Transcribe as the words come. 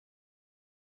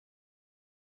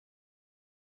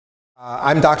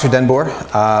I'm Dr. Denboer.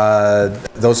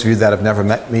 Those of you that have never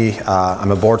met me,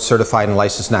 I'm a board certified and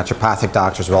licensed naturopathic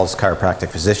doctor as well as chiropractic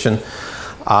physician.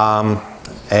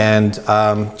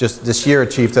 Just this year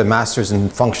achieved a master's in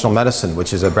functional medicine,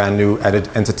 which is a brand new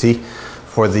entity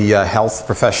for the health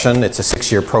profession. It's a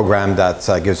 6-year program that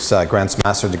grants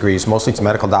master degrees mostly to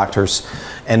medical doctors,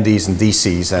 NDs and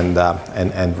DCs,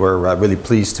 and we're really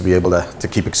pleased to be able to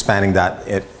keep expanding that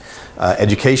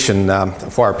education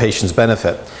for our patients'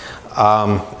 benefit.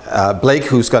 Blake,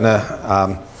 who's going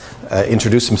to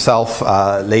introduce himself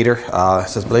later,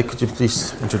 says, Blake, could you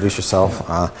please introduce yourself?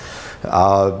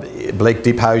 Blake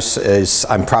Diephuis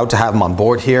I'm proud to have him on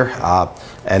board here,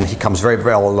 and he comes very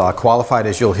well qualified,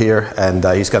 as you'll hear, and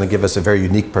he's going to give us a very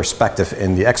unique perspective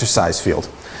in the exercise field.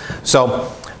 So,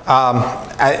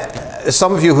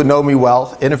 some of you who know me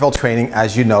well, interval training,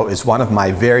 as you know, is one of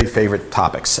my very favorite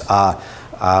topics.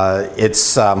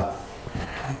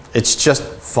 It's just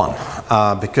fun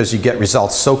because you get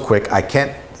results so quick. I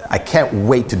can't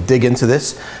wait to dig into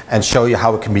this and show you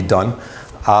how it can be done.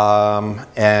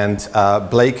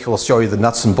 Blake will show you the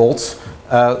nuts and bolts.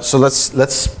 So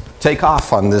let's take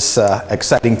off on this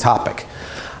exciting topic.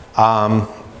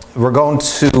 We're going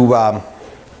to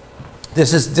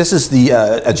this is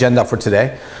the agenda for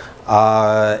today,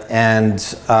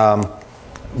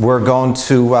 we're going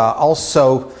to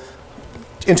also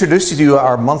introduce you to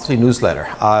our monthly newsletter.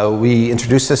 We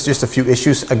introduced this just a few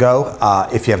issues ago.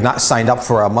 If you have not signed up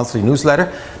for our monthly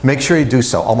newsletter, make sure you do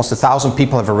so. Almost 1,000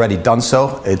 people have already done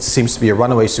so. It seems to be a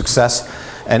runaway success.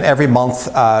 And every month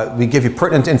we give you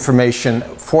pertinent information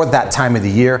for that time of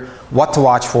the year, what to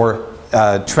watch for,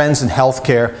 trends in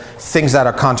healthcare, things that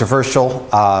are controversial,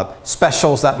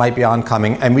 specials that might be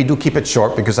oncoming, and we do keep it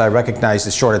short because I recognize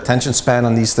the short attention span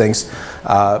on these things,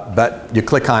 but you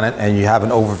click on it and you have an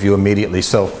overview immediately.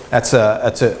 So that's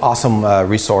an awesome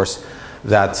resource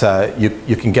that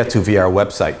you can get to via our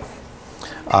website,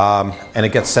 and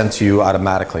it gets sent to you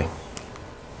automatically.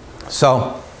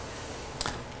 So,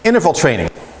 interval training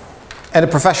and the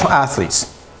professional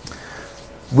athletes.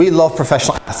 We love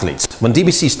professional athletes. When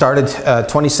DBC started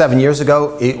 27 years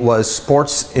ago, it was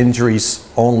sports injuries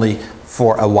only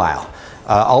for a while.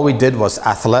 All we did was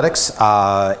athletics,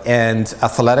 and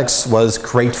athletics was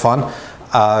great fun.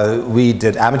 We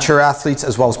did amateur athletes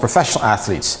as well as professional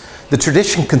athletes. The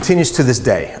tradition continues to this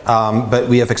day, but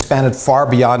we have expanded far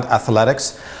beyond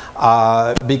athletics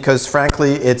because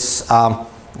frankly it's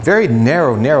very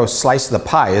narrow slice of the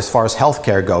pie as far as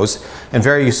healthcare goes, and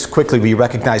very quickly we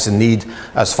recognize the need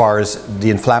as far as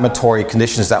the inflammatory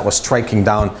conditions that was striking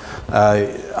down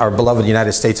our beloved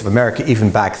United States of America even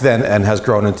back then, and has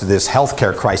grown into this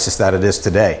healthcare crisis that it is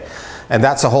today. And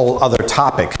that's a whole other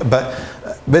topic. But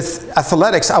with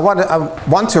athletics, I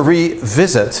want to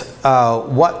revisit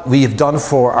what we have done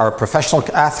for our professional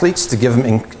athletes to give them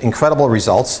incredible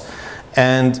results.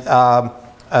 And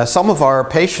some of our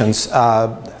patients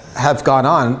have gone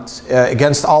on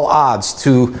against all odds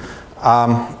to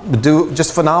do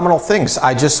just phenomenal things.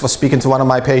 I just was speaking to one of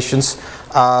my patients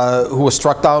who was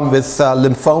struck down with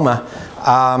lymphoma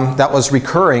that was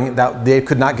recurring, that they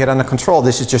could not get under control.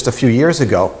 This is just a few years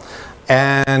ago.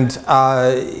 And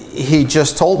he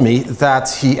just told me that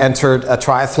he entered a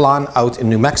triathlon out in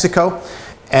New Mexico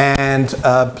and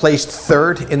placed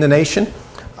 3rd in the nation.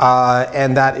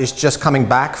 And that is just coming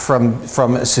back from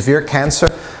severe cancer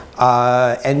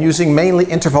and using mainly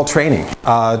interval training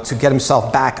to get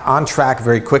himself back on track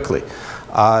very quickly.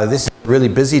 This is a really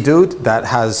busy dude that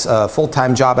has a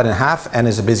full-time job and a half and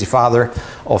is a busy father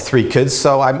of 3 kids.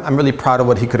 So I'm really proud of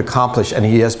what he could accomplish, and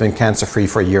he has been cancer-free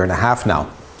for a year and a half now.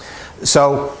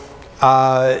 So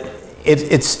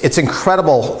it's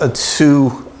incredible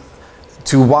to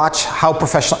watch how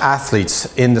professional athletes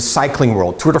in the cycling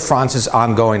world, Tour de France is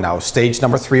ongoing now. Stage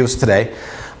number 3 was today,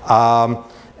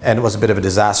 and it was a bit of a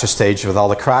disaster stage with all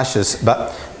the crashes,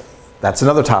 but that's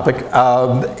another topic.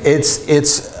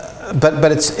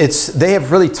 They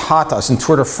have really taught us in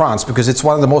Tour de France, because it's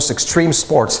one of the most extreme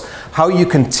sports, how you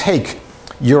can take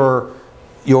your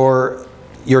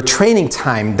training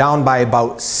time down by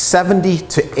about 70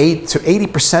 to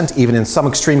 80% even in some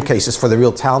extreme cases for the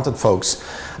real talented folks.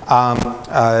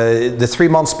 The 3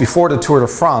 months before the Tour de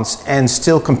France, and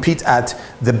still compete at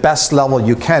the best level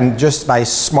you can just by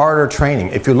smarter training.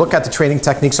 If you look at the training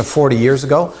techniques of 40 years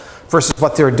ago versus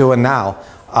what they're doing now,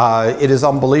 it is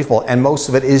unbelievable, and most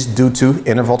of it is due to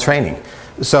interval training.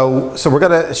 So we're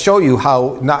going to show you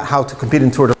not how to compete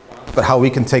in Tour de France, but how we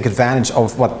can take advantage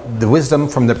of the wisdom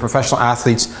from the professional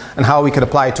athletes and how we can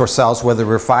apply it to ourselves, whether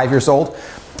we're 5 years old,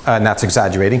 and that's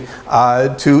exaggerating,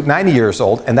 to 90 years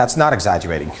old, and that's not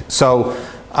exaggerating. So,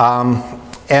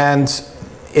 and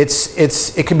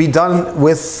it can be done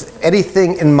with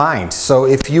anything in mind. So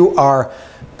if you are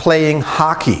playing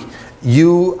hockey,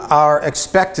 you are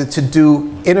expected to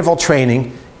do interval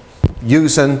training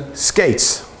using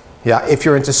skates. Yeah, if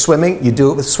you're into swimming, you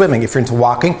do it with swimming. If you're into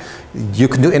walking, you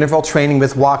can do interval training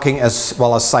with walking as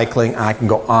well as cycling. I can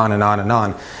go on and on and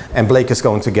on. And Blake is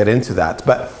going to get into that.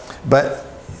 But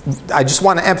I just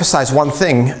want to emphasize one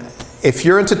thing. If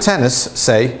you're into tennis,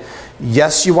 say,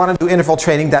 yes, you want to do interval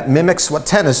training that mimics what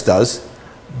tennis does,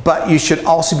 but you should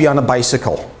also be on a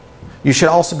bicycle. You should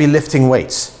also be lifting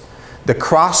weights. The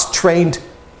cross-trained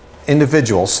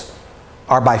individuals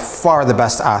are by far the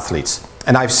best athletes.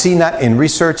 And I've seen that in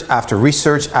research after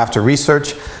research after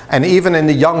research, and even in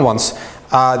the young ones.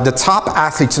 The top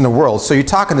athletes in the world, so you're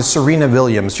talking to Serena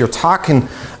Williams, you're talking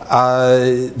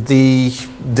the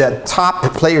top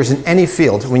players in any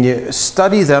field. When you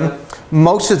study them,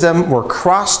 most of them were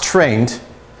cross-trained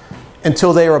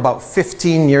until they were about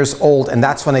 15 years old, and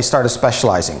that's when they started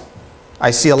specializing. I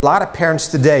see a lot of parents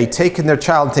today taking their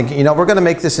child and thinking, you know, we're going to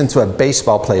make this into a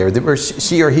baseball player.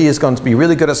 She or he is going to be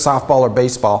really good at softball or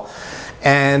baseball,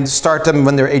 and start them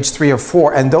when they're age 3 or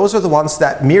 4. And those are the ones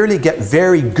that merely get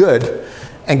very good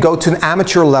and go to an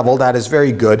amateur level that is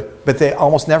very good, but they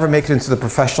almost never make it into the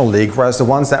professional league, whereas the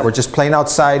ones that were just playing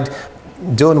outside,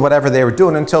 doing whatever they were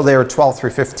doing until they were 12 through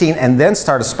 15 and then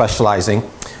started specializing,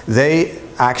 they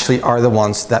actually are the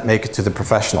ones that make it to the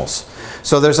professionals.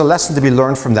 So there's a lesson to be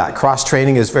learned from that.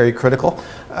 Cross-training is very critical,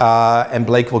 and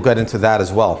Blake will get into that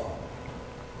as well.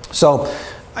 So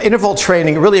interval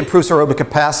training really improves aerobic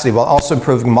capacity while also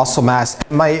improving muscle mass,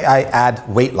 and might I add,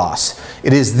 weight loss.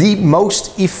 It is the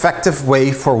most effective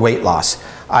way for weight loss.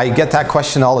 I get that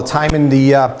question all the time in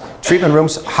the treatment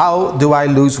rooms. How do I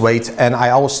lose weight? And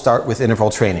I always start with interval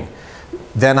training.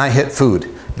 Then I hit food.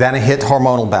 Then I hit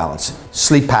hormonal balance,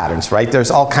 sleep patterns, right?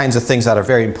 There's all kinds of things that are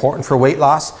very important for weight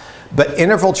loss. But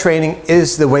interval training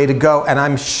is the way to go, and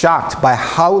I'm shocked by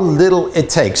how little it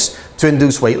takes to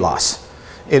induce weight loss.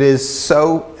 It is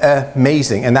so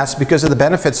amazing, and that's because of the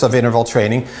benefits of interval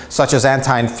training, such as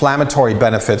anti-inflammatory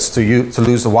benefits to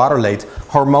lose the water weight,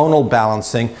 hormonal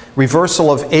balancing,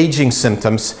 reversal of aging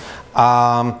symptoms,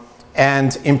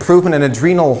 and improvement in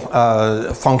adrenal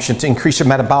function to increase your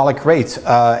metabolic rate,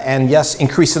 and yes,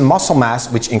 increase in muscle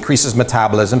mass, which increases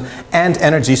metabolism and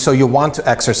energy, so you want to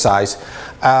exercise,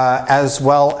 as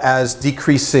well as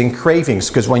decreasing cravings,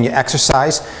 because when you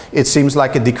exercise, it seems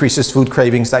like it decreases food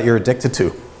cravings that you're addicted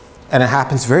to, and it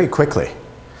happens very quickly.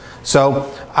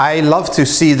 So I love to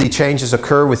see the changes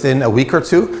occur within a week or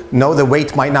two. No, the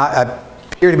weight might not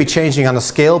appear to be changing on the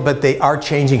scale, but they are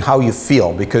changing how you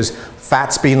feel, because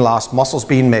fat's being lost, muscle's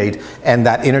being made, and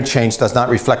that interchange does not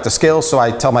reflect the scale. So I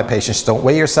tell my patients, don't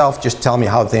weigh yourself, just tell me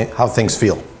how things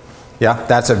feel. Yeah,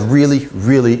 that's a really,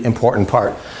 really important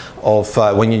part of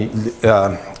when you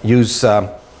use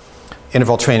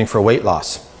interval training for weight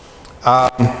loss.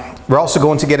 We're also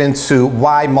going to get into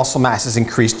why muscle mass is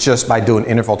increased just by doing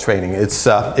interval training. It's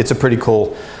a pretty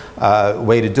cool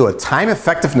way to do it. Time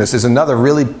effectiveness is another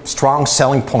really strong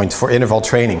selling point for interval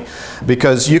training,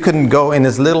 because you can go in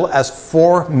as little as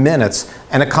 4 minutes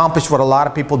and accomplish what a lot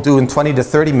of people do in 20 to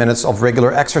 30 minutes of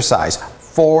regular exercise.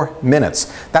 4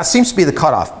 minutes. That seems to be the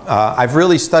cutoff. I've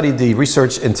really studied the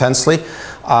research intensely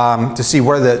to see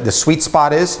where the sweet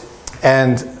spot is,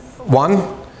 and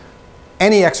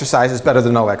any exercise is better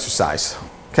than no exercise.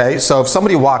 Okay, so if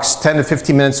somebody walks 10 to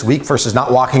 15 minutes a week versus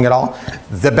not walking at all,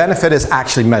 the benefit is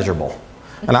actually measurable.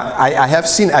 And I have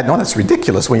seen, I know that's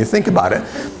ridiculous when you think about it,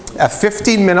 a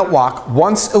 15-minute walk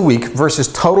once a week versus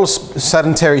total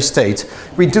sedentary state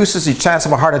reduces your chance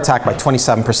of a heart attack by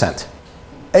 27%.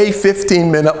 A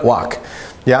 15-minute walk.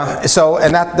 Yeah, so,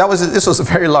 and this was a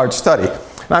very large study.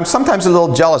 And I'm sometimes a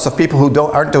little jealous of people who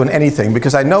aren't doing anything,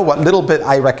 because I know what little bit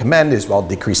I recommend is, well,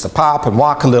 decrease the pop and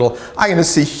walk a little. I'm going to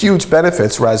see huge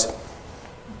benefits, whereas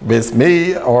with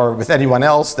me or with anyone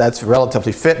else that's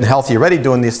relatively fit and healthy already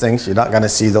doing these things, you're not going to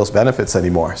see those benefits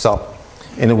anymore. So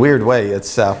in a weird way,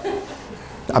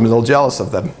 I'm a little jealous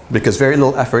of them, because very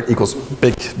little effort equals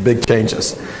big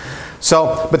changes.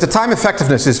 So, but the time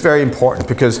effectiveness is very important,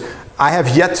 because I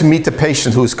have yet to meet the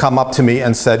patient who's come up to me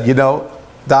and said, you know,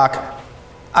 doc,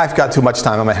 I've got too much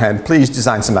time on my hand. Please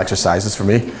design some exercises for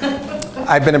me.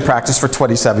 I've been in practice for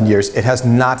 27 years. It has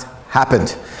not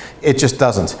happened. It just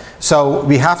doesn't. So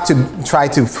we have to try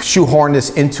to shoehorn this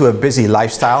into a busy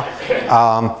lifestyle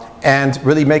and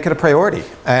really make it a priority.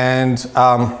 And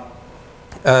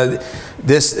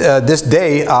this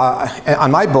day,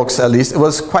 on my books at least, it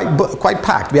was quite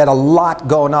packed. We had a lot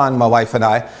going on, my wife and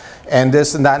I. And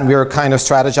this and that, and we were kind of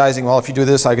strategizing, well, if you do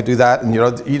this, I could do that, and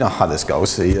you know how this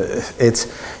goes.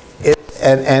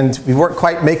 and we weren't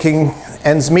quite making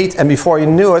ends meet, and before you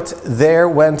knew it, there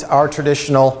went our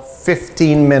traditional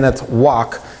 15-minute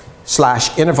walk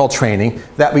 / interval training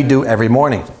that we do every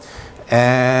morning.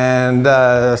 And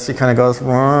she kind of goes,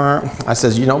 I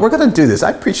says, you know, we're going to do this.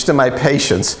 I preach to my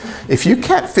patients, if you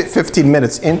can't fit 15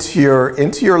 minutes into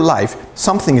your life,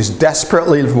 something is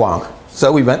desperately wrong.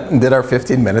 So we went and did our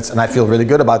 15 minutes, and I feel really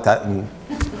good about that, and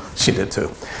she did too.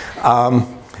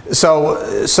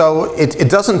 So it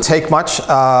doesn't take much.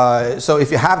 So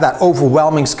if you have that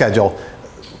overwhelming schedule,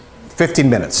 15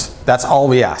 minutes, that's all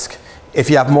we ask. If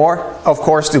you have more, of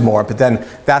course do more, but then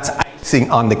that's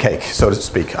icing on the cake, so to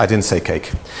speak. I didn't say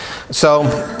cake. So,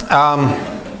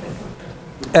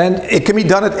 and it can be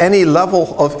done at any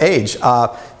level of age.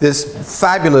 This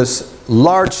fabulous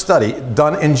large study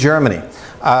done in Germany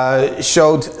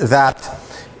showed that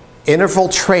interval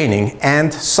training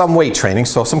and some weight training,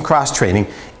 so some cross training,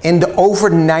 in the over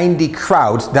 90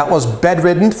 crowd that was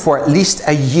bedridden for at least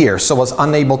a year, so was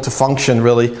unable to function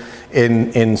really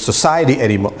in society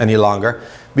any longer.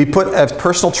 We put a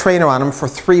personal trainer on them for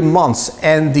 3 months,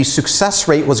 and the success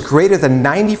rate was greater than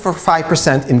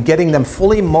 95% in getting them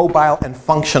fully mobile and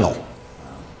functional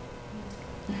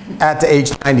at the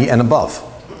age 90 and above.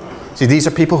 See, these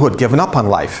are people who had given up on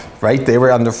life, right? They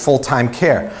were under full-time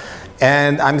care.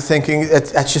 And I'm thinking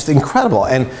that's just incredible.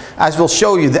 And as we'll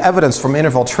show you the evidence from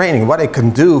interval training, what it can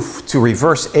do to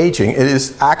reverse aging, it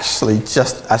is actually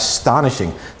just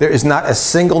astonishing. There is not a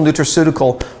single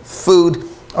nutraceutical, food,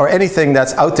 or anything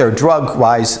that's out there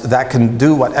drug-wise that can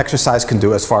do what exercise can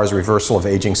do as far as reversal of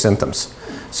aging symptoms.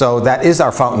 So that is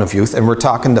our fountain of youth, and we're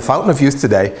talking the fountain of youth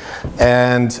today.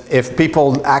 And if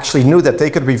people actually knew that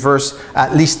they could reverse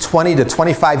at least 20 to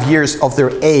 25 years of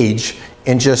their age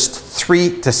in just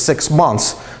 3 to 6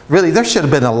 months, really there should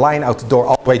have been a line out the door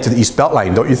all the way to the East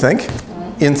Beltline, don't you think?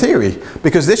 In theory,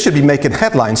 because this should be making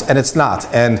headlines, and it's not.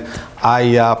 And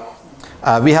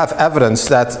we have evidence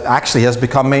that actually has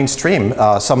become mainstream.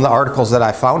 Some of the articles that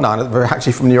I found on it were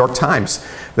actually from New York Times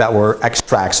that were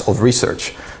extracts of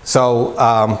research. So,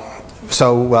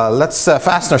 let's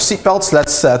fasten our seatbelts.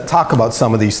 Let's talk about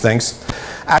some of these things.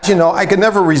 As you know, I could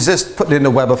never resist putting in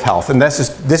the web of health, and this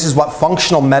is what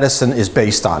functional medicine is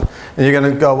based on. And you're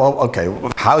going to go, well, okay,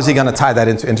 how is he going to tie that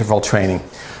into interval training?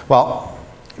 Well,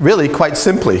 really, quite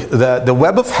simply, the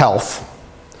web of health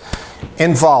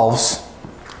involves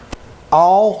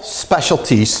all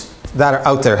specialties that are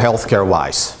out there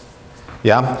healthcare-wise.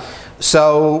 Yeah?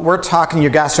 So we're talking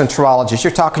your gastroenterologist,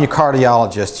 you're talking your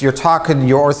cardiologist, you're talking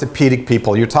your orthopedic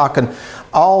people, you're talking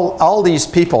all these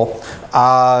people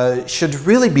should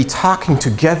really be talking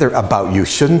together about you,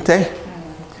 shouldn't they?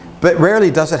 But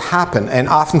rarely does it happen, and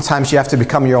oftentimes you have to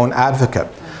become your own advocate.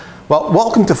 Well,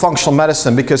 welcome to functional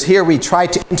medicine, because here we try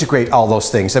to integrate all those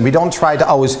things, and we don't try to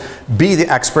always be the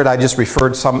expert. I just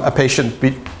referred a patient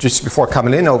just before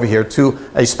coming in over here to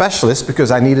a specialist because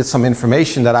I needed some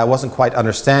information that I wasn't quite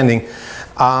understanding.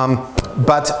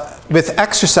 But with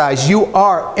exercise, you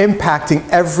are impacting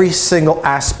every single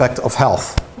aspect of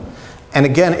health. And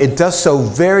again, it does so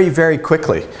very, very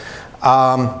quickly.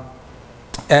 For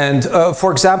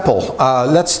example,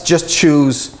 let's just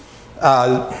choose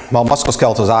well,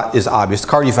 musculoskeletal is obvious,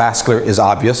 cardiovascular is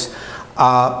obvious,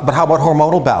 but how about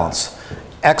hormonal balance?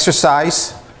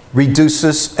 Exercise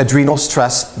reduces adrenal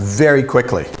stress very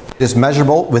quickly. It is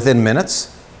measurable within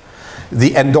minutes. The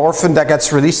endorphin that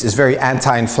gets released is very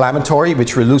anti-inflammatory,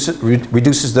 which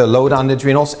reduces the load on the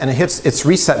adrenals, and it hits its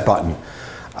reset button.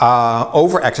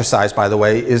 Over-exercise, by the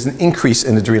way, is an increase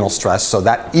in adrenal stress, so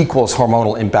that equals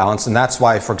hormonal imbalance, and that's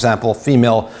why, for example,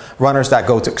 female runners that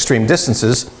go to extreme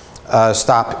distances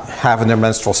stop having their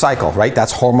menstrual cycle, right?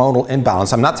 That's hormonal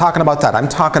imbalance. I'm not talking about that. I'm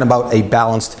talking about a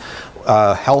balanced,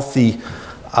 healthy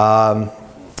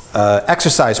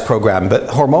exercise program. But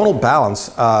hormonal balance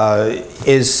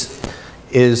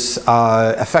is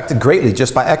affected greatly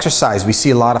just by exercise. We see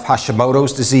a lot of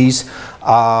Hashimoto's disease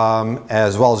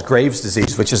as well as Graves'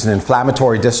 disease, which is an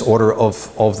inflammatory disorder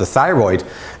of the thyroid.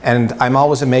 And I'm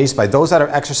always amazed by those that are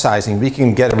exercising, we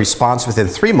can get a response within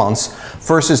 3 months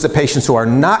versus the patients who are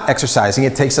not exercising.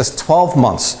 It takes us 12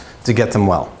 months to get them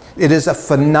well. It is a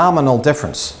phenomenal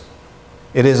difference.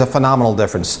 It is a phenomenal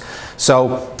difference.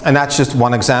 So, and that's just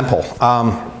one example.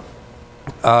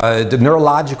 The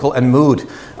neurological and mood,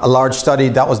 a large study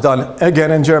that was done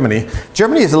again in Germany.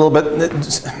 Germany is a little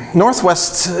bit,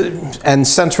 Northwest and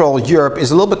Central Europe is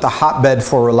a little bit the hotbed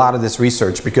for a lot of this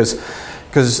research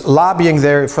because lobbying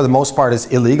there for the most part is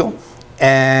illegal.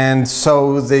 And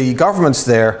so the governments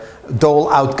there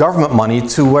dole out government money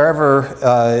to wherever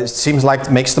it seems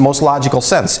like makes the most logical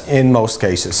sense in most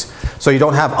cases. So you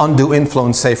don't have undue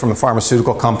influence, say, from a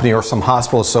pharmaceutical company or some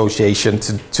hospital association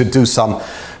to do some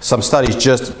studies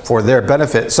just for their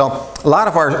benefit. So a lot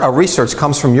of our research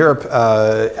comes from Europe,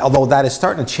 although that is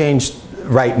starting to change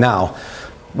right now,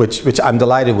 which I'm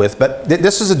delighted with. But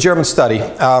this is a German study,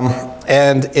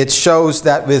 and it shows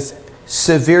that with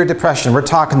severe depression, we're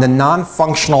talking the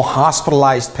non-functional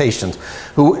hospitalized patient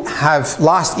who have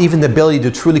lost even the ability to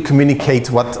truly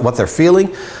communicate what they're feeling.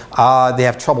 They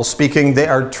have trouble speaking. They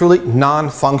are truly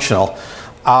non-functional.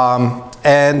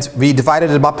 And we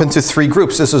divided them up into 3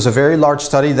 groups. This was a very large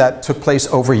study that took place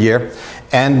over a year.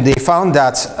 And they found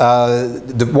that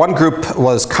the one group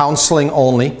was counseling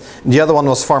only, the other one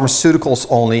was pharmaceuticals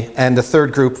only, and the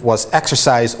third group was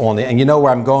exercise only. And you know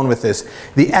where I'm going with this.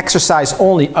 The exercise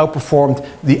only outperformed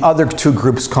the other 2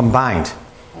 groups combined.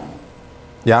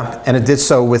 Yeah, and it did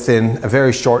so within a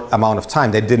very short amount of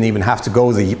time. They didn't even have to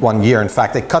go the 1 year. In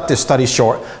fact, they cut this study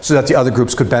short so that the other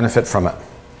groups could benefit from it.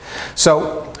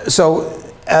 So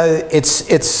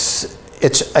it's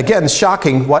again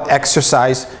shocking what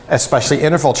exercise, especially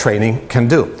interval training, can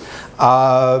do.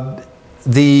 And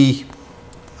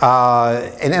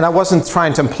I wasn't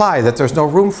trying to imply that there's no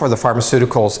room for the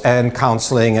pharmaceuticals and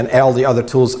counseling and all the other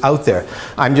tools out there.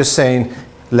 I'm just saying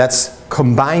let's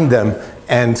combine them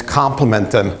and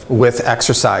complement them with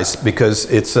exercise, because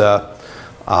it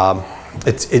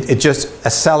just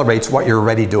accelerates what you're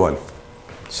already doing.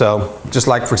 So just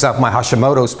like, for example, my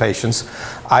Hashimoto's patients,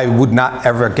 I would not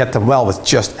ever get them well with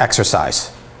just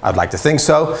exercise. I'd like to think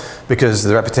so, because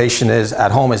the reputation is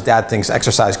at home as dad thinks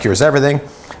exercise cures everything.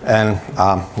 And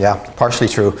yeah, partially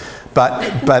true.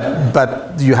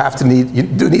 But you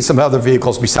do need some other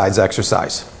vehicles besides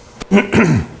exercise.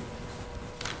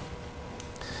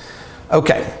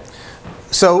 Okay,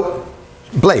 so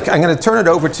Blake, I'm going to turn it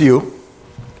over to you,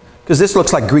 because this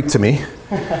looks like Greek to me.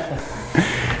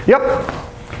 Yep.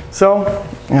 So,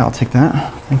 yeah, I'll take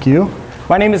that. Thank you.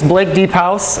 My name is Blake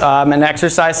Deephouse. I'm an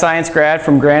exercise science grad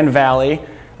from Grand Valley.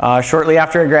 Shortly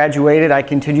after I graduated, I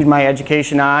continued my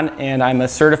education on, and I'm a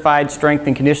certified strength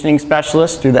and conditioning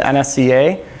specialist through the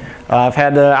NSCA. I've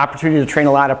had the opportunity to train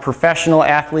a lot of professional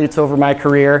athletes over my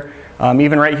career,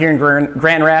 even right here in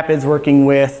Grand Rapids, working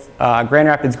with Grand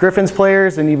Rapids Griffins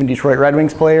players and even Detroit Red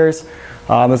Wings players,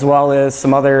 as well as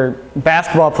some other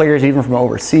basketball players even from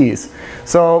overseas.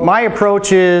 So my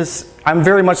approach is, I'm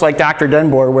very much like Dr.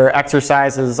 Denboer, where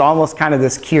exercise is almost kind of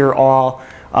this cure-all.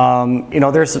 You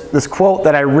know, there's this quote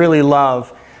that I really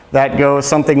love that goes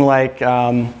something like,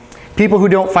 people who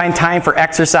don't find time for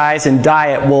exercise and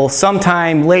diet will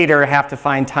sometime later have to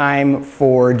find time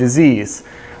for disease.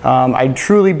 I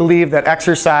truly believe that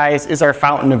exercise is our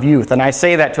fountain of youth, and I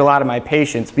say that to a lot of my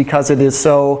patients because it is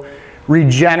so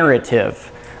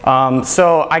regenerative.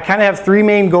 So I kind of have 3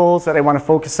 main goals that I want to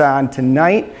focus on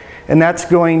tonight, and that's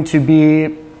going to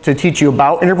be to teach you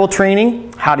about interval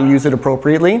training, how to use it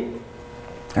appropriately.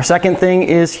 Our second thing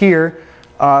is here,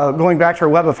 going back to our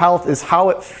Web of Health, is how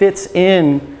it fits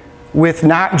in with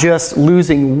not just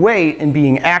losing weight and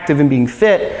being active and being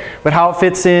fit, but how it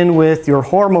fits in with your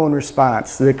hormone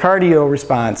response, the cardio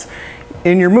response,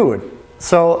 in your mood.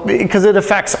 So, because it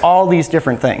affects all these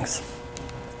different things.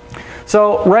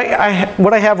 So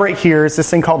what I have right here is this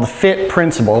thing called the FIT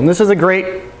principle, and this is a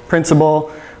great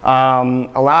principle.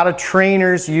 A lot of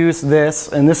trainers use this,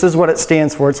 and this is what it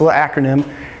stands for. It's a little acronym: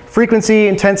 frequency,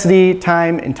 intensity,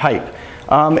 time, and type.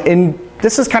 And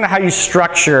this is kind of how you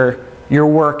structure your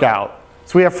workout.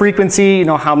 So we have frequency, you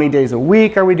know, how many days a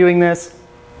week are we doing this?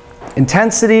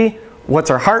 Intensity, what's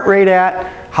our heart rate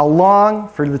at? How long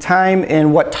for the time?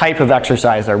 And what type of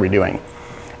exercise are we doing?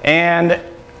 And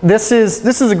this is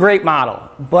a great model,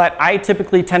 but I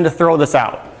typically tend to throw this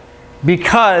out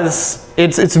because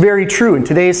it's very true in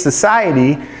today's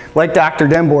society. Like Dr.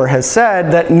 Denboer has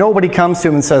said, that nobody comes to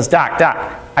him and says, Doc,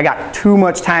 I got too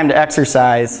much time to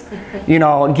exercise, you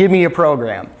know, give me a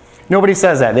program. Nobody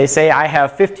says that. They say, I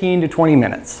have 15 to 20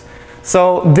 minutes.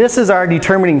 So this is our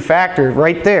determining factor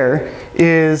right there,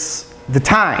 is the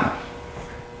time.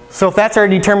 So if that's our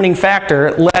determining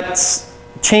factor, let's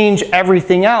change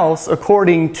everything else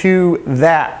according to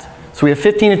that. So we have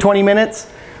 15 to 20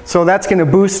 minutes. So that's going to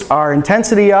boost our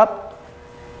intensity up.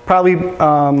 Probably,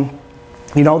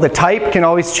 you know, the type can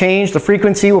always change. The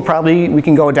frequency we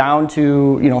can go down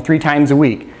to, you know, 3 times a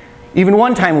week. Even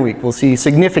 1 time a week, we'll see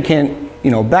significant,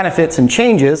 you know, benefits and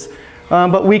changes.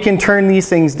 But we can turn these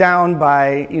things down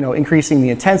by, you know, increasing the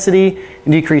intensity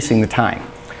and decreasing the time.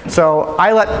 So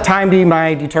I let time be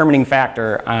my determining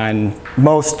factor on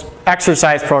most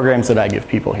exercise programs that I give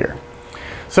people here.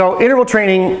 So interval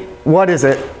training, what is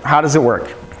it? How does it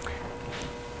work?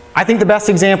 I think the best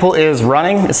example is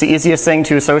running. It's the easiest thing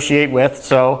to associate with.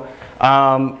 So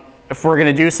if we're going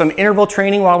to do some interval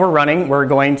training while we're running, we're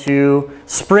going to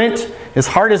sprint as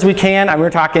hard as we can. I mean, we're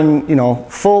talking,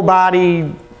 full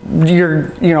body. You're,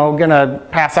 going to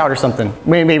pass out or something.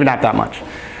 Maybe not that much.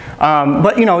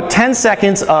 But 10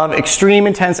 seconds of extreme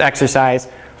intense exercise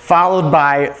followed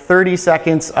by 30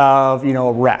 seconds of,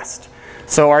 rest.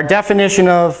 So our definition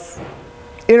of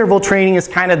interval training is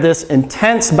kind of this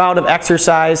intense bout of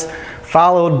exercise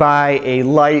followed by a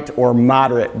light or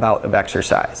moderate bout of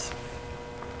exercise.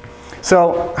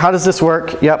 So how does this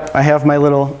work? Yep, I have my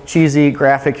little cheesy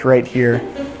graphic right here.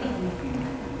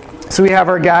 So we have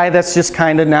our guy that's just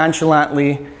kind of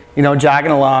nonchalantly,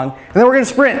 jogging along. And then we're going to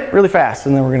sprint really fast,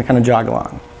 and then we're going to kind of jog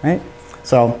along, right?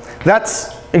 So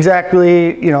that's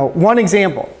exactly, one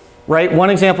example. Right? One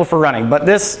example for running, but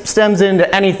this stems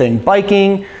into anything,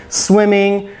 biking,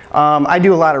 swimming. I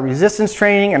do a lot of resistance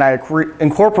training, and I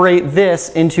incorporate this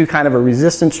into kind of a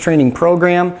resistance training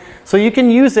program. So you can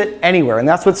use it anywhere, and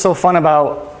that's what's so fun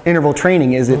about interval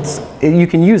training is you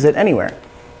can use it anywhere.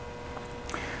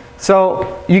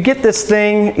 So you get this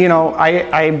thing,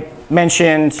 I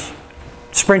mentioned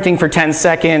sprinting for 10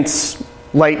 seconds,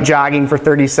 light jogging for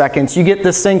 30 seconds. You get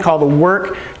this thing called the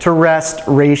work to rest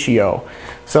ratio.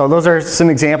 So those are some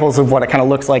examples of what it kind of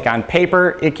looks like on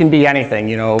paper. It can be anything,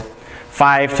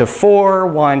 5 to 4,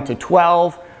 1 to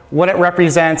 12. What it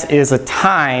represents is a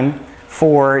time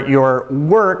for your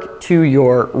work to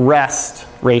your rest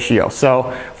ratio.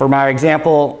 So for my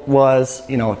example was,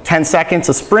 10 seconds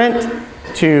of sprint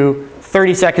to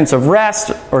 30 seconds of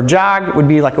rest or jog would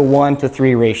be like a 1 to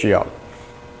 3 ratio.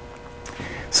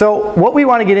 So what we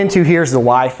want to get into here is the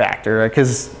why factor,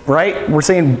 because, right, we're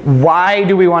saying, why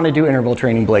do we want to do interval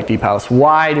training, Blake Deephouse?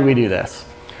 Why do we do this?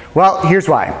 Well, here's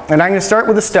why. And I'm going to start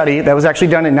with a study that was actually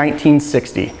done in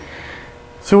 1960.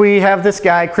 So we have this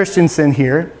guy, Christensen,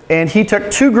 here, and he took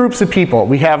two groups of people.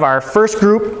 We have our first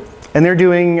group, and they're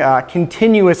doing a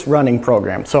continuous running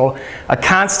program. So a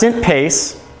constant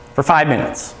pace for 5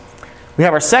 minutes. We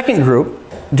have our second group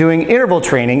doing interval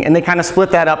training, and they kind of split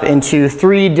that up into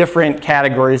 3 different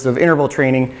categories of interval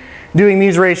training, doing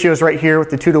these ratios right here with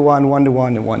the 2 to 1, 1 to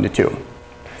 1, and 1 to 2.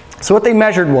 So what they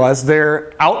measured was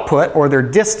their output or their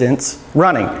distance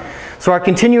running. So our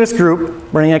continuous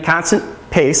group, running at a constant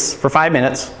pace for 5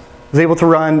 minutes, was able to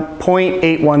run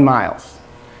 0.81 miles.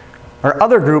 Our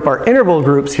other group, our interval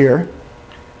groups here,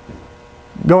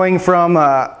 going from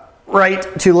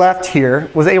right to left here,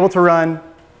 was able to run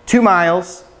 2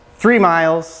 miles, 3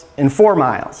 miles, and 4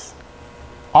 miles,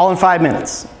 all in 5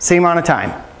 minutes, same amount of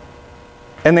time.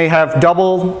 And they have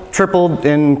doubled, tripled,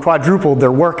 and quadrupled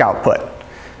their work output.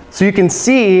 So you can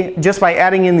see, just by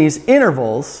adding in these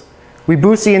intervals, we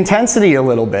boost the intensity a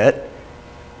little bit,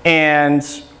 and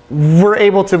we're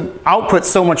able to output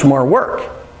so much more work.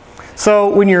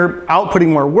 So when you're outputting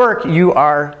more work, you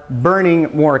are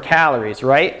burning more calories,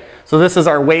 right? So this is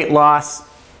our weight loss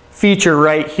feature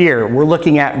right here. We're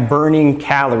looking at burning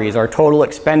calories, our total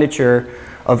expenditure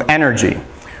of energy,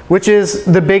 which is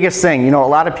the biggest thing. A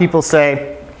lot of people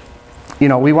say,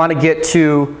 we want to get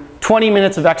to 20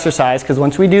 minutes of exercise, because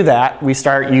once we do that, we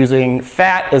start using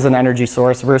fat as an energy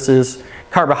source versus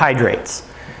carbohydrates.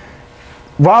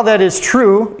 While that is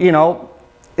true,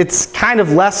 it's kind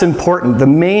of less important. The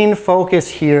main focus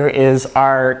here is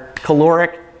our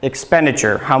caloric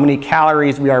expenditure, how many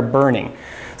calories we are burning.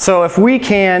 So if we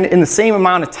can, in the same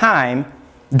amount of time,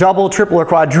 double, triple, or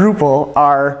quadruple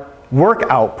our work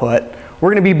output,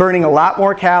 we're going to be burning a lot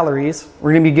more calories.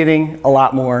 We're going to be getting a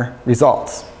lot more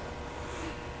results.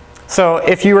 So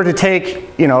if you were to take,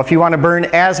 if you want to burn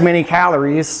as many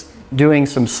calories doing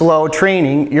some slow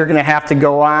training, you're going to have to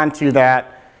go on to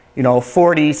that, 40,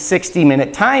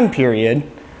 60-minute time period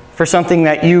for something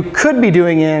that you could be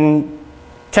doing in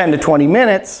 10 to 20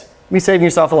 minutes. Be saving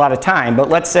yourself a lot of time. But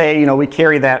let's say, we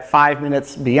carry that 5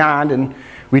 minutes beyond and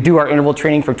we do our interval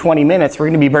training for 20 minutes, we're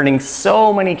going to be burning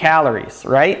so many calories,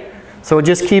 right? So it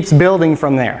just keeps building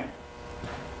from there.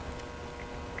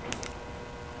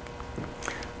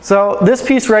 So this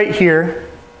piece right here,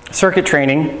 circuit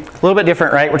training, a little bit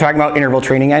different, right? We're talking about interval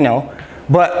training, I know.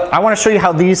 But I want to show you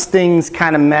how these things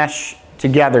kind of mesh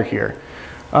together here.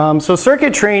 So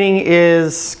circuit training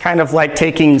is kind of like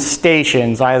taking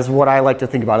stations, is what I like to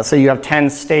think about it. So you have 10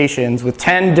 stations with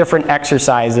 10 different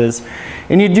exercises,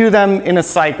 and you do them in a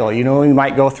cycle. You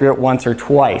might go through it once or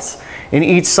twice. And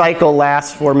each cycle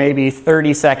lasts for maybe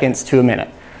 30 seconds to a minute.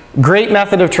 Great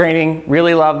method of training,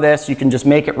 really love this. You can just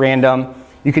make it random.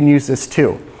 You can use this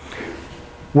too.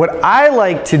 What I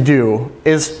like to do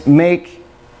is make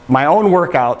my own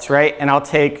workouts, right? And I'll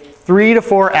take 3 to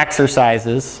 4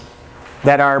 exercises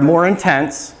that are more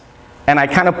intense, and I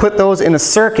kind of put those in a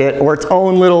circuit or its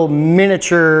own little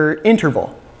miniature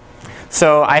interval.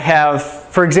 So I have,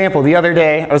 for example, the other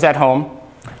day I was at home.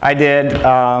 I did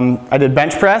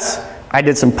bench press, I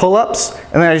did some pull-ups,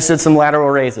 and then I just did some lateral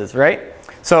raises, right?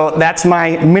 So that's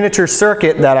my miniature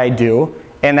circuit that I do,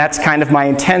 and that's kind of my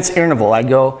intense interval. I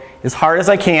go as hard as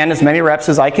I can, as many reps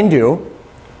as I can do,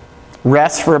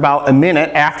 rest for about a minute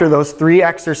after those 3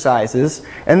 exercises,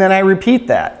 and then I repeat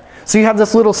that. So you have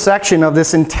this little section of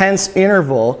this intense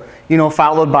interval, you know,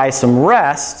 followed by some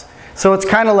rest. So it's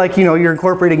kind of like, you know, you're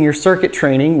incorporating your circuit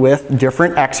training with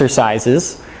different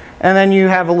exercises, and then you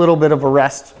have a little bit of a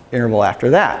rest interval after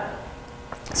that.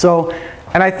 So,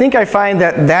 and I think I find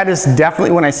that that is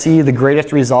definitely when I see the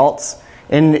greatest results.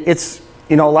 And it's,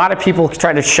 you know, a lot of people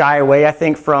try to shy away, I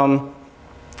think, from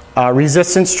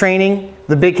resistance training.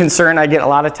 The big concern I get a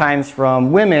lot of times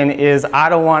from women is, I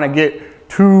don't want to get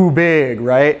too big,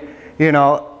 right? You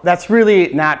know, that's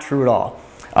really not true at all.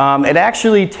 It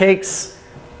actually takes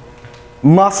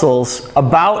muscles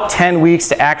about 10 weeks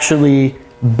to actually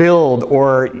build,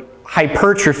 or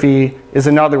hypertrophy is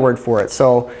another word for it.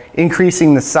 So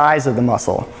increasing the size of the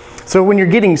muscle. So when you're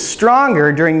getting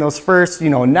stronger during those first,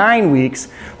 9 weeks,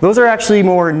 those are actually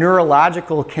more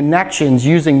neurological connections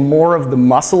using more of the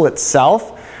muscle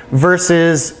itself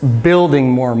versus building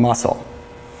more muscle.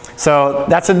 So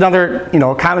that's another,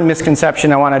 common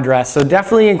misconception I want to address. So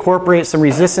definitely incorporate some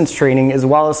resistance training as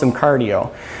well as some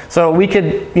cardio. So we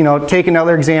could, take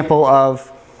another example of,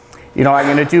 I'm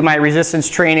going to do my resistance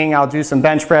training, I'll do some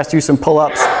bench press, do some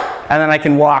pull-ups, and then I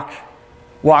can walk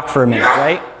for a minute,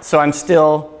 right? So I'm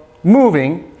still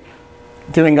moving,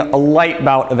 doing a light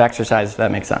bout of exercise, if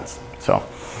that makes sense. So,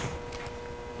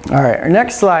 all right, our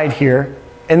next slide here,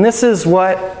 and this is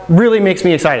what really makes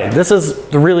me excited. This is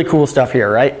the really cool stuff here,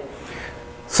 right?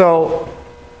 So,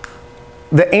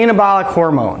 the anabolic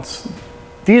hormones.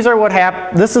 These are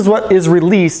this is what is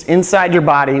released inside your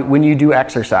body when you do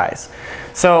exercise.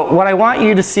 So what I want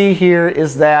you to see here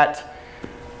is that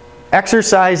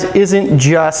exercise isn't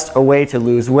just a way to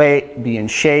lose weight, be in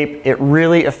shape. It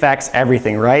really affects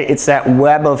everything, right? It's that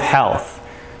web of health.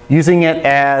 Using it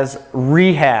as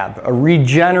rehab, a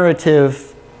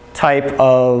regenerative type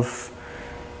of,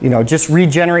 just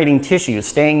regenerating tissue,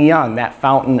 staying young, that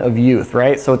fountain of youth,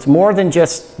 right? So it's more than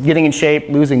just getting in shape,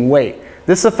 losing weight.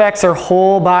 This affects our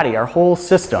whole body, our whole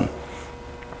system.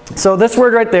 So this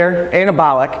word right there,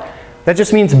 anabolic, that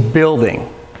just means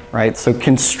building, right? So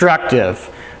constructive.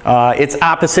 Its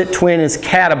opposite twin is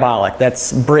catabolic,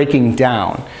 that's breaking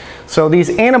down. So these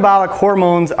anabolic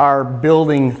hormones are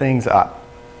building things up.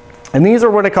 And these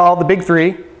are what I call the big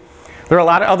 3. There are a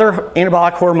lot of other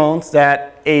anabolic hormones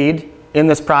that aid in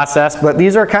this process, but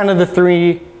these are kind of the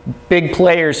 3 big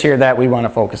players here that we want to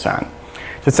focus on.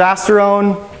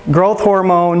 Testosterone, growth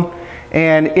hormone,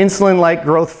 and insulin-like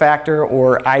growth factor,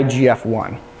 or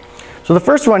IGF-1. So the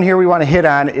first one here we want to hit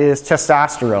on is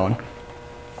testosterone.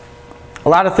 A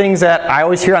lot of things that I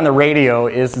always hear on the radio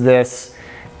is this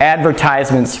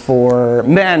advertisements for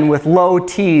men with low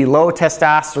T, low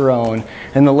testosterone,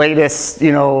 and the latest,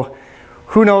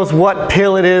 who knows what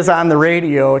pill it is on the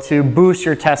radio to boost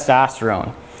your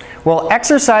testosterone. Well,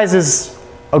 exercise is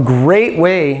a great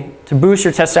way to boost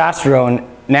your testosterone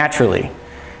naturally.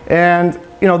 And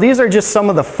these are just some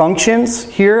of the functions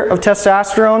here of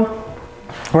testosterone.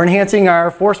 We're enhancing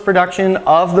our force production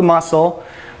of the muscle.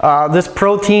 This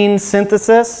protein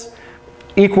synthesis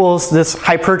equals this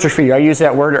hypertrophy. I used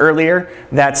that word earlier.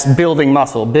 That's building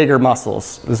muscle, bigger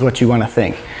muscles is what you want to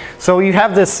think. So you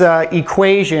have this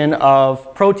equation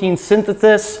of protein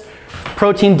synthesis,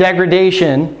 protein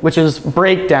degradation, which is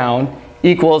breakdown,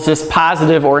 equals this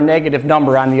positive or negative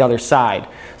number on the other side.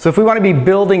 So if we want to be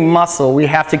building muscle, we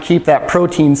have to keep that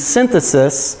protein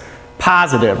synthesis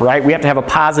positive, right? We have to have a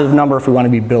positive number if we want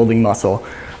to be building muscle.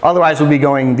 Otherwise, we'll be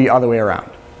going the other way around.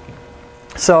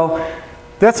 So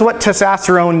that's what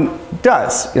testosterone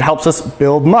does. It helps us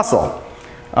build muscle.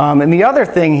 And the other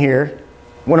thing here,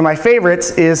 one of my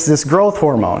favorites, is this growth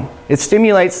hormone. It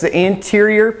stimulates the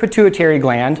anterior pituitary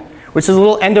gland, which is a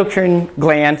little endocrine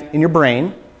gland in your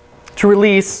brain, to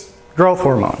release growth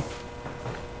hormone.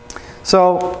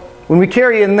 So when we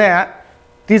carry in that,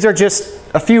 these are just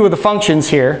a few of the functions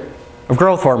here of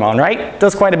growth hormone, right? It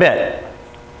does quite a bit.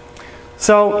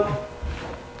 So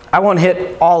I won't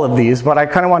hit all of these, but I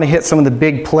kind of want to hit some of the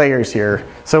big players here.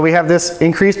 So we have this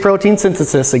increased protein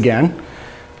synthesis again.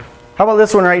 How about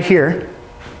this one right here?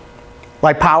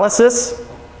 Lipolysis.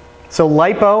 So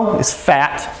lipo is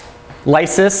fat.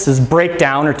 Lysis is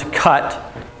breakdown or to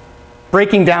cut.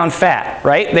 breaking down fat,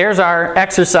 right? There's our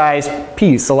exercise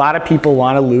piece. A lot of people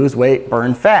want to lose weight,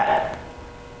 burn fat.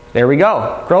 There we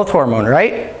go, growth hormone,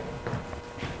 right?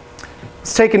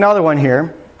 Let's take another one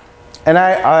here. And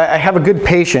I have a good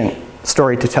patient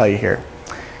story to tell you here.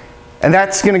 And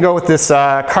that's going to go with this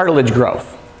cartilage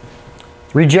growth.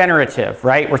 Regenerative,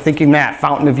 right? We're thinking that,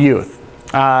 fountain of youth.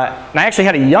 And I actually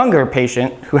had a younger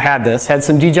patient who had this, had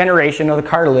some degeneration of the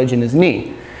cartilage in his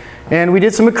knee. And we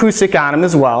did some acoustic on him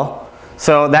as well.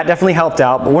 So that definitely helped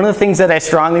out. But one of the things that I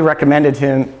strongly recommended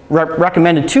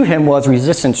to him was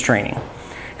resistance training.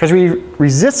 Because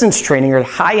resistance training or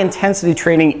high intensity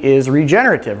training is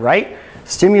regenerative, right?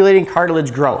 Stimulating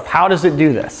cartilage growth. How does it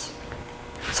do this?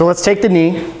 So let's take the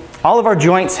knee. All of our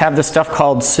joints have this stuff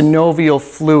called synovial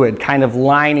fluid, kind of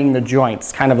lining the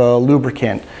joints, kind of a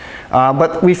lubricant.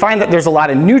 But we find that there's a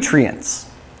lot of nutrients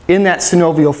in that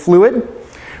synovial fluid.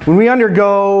 When we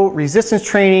undergo resistance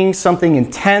training, something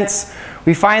intense,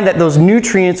 we find that those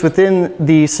nutrients within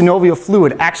the synovial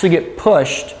fluid actually get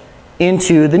pushed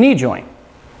into the knee joint,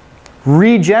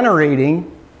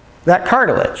 regenerating that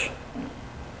cartilage.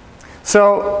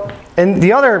 So, and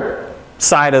the other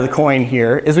side of the coin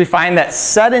here is we find that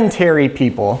sedentary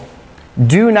people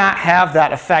do not have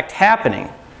that effect happening.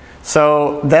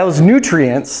 So those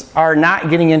nutrients are not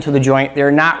getting into the joint,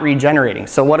 they're not regenerating.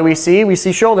 So what do we see? We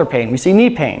see shoulder pain, we see knee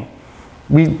pain.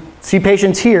 We see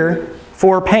patients here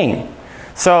for pain.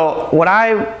 So what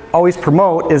I always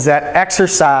promote is that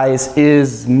exercise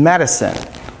is medicine,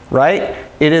 right?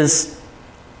 It is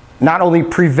not only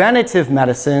preventative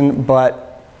medicine,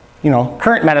 but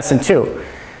current medicine too.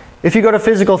 If you go to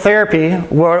physical therapy,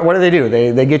 what do?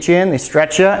 They get you in, they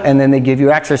stretch you, and then they give you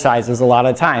exercises a lot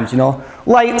of times.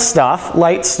 Light stuff,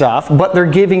 but they're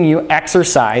giving you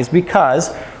exercise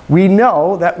because we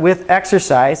know that with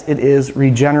exercise, it is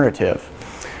regenerative.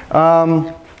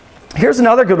 Here's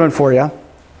another good one for you.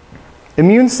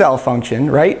 Immune cell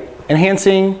function, right?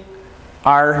 Enhancing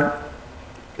our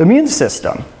immune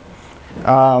system.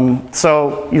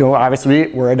 So,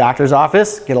 obviously we're a doctor's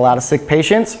office, get a lot of sick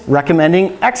patients,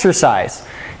 recommending exercise.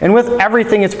 And with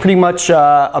everything, it's pretty much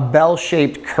a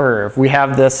bell-shaped curve. We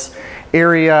have this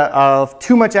area of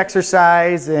too much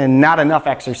exercise and not enough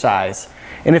exercise.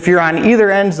 And if you're on either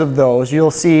ends of those,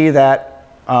 you'll see that,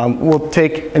 we'll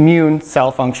take immune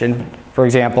cell function, for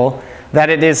example, that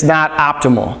it is not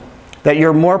optimal. That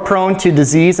you're more prone to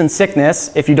disease and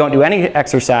sickness if you don't do any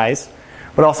exercise,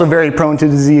 but also very prone to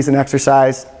disease and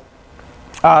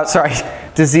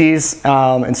disease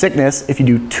and sickness if you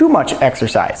do too much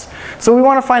exercise. So we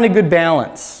want to find a good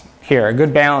balance here, a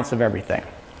good balance of everything.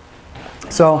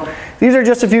 So these are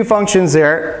just a few functions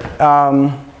there.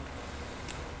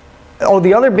 The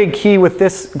other big key with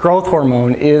this growth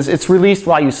hormone is it's released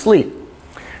while you sleep,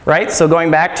 right? So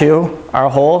going back to our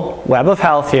whole web of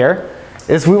health here,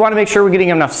 is we want to make sure we're getting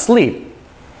enough sleep.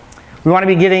 We want to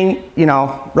be getting,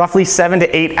 roughly 7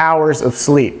 to 8 hours of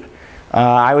sleep.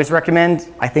 I always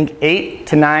recommend, I think 8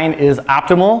 to 9 is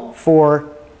optimal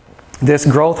for this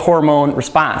growth hormone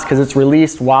response because it's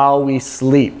released while we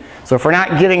sleep. So if we're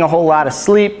not getting a whole lot of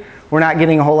sleep, we're not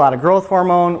getting a whole lot of growth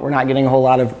hormone, we're not getting a whole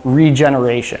lot of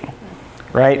regeneration,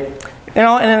 right?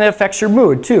 And it affects your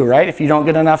mood too, right? If you don't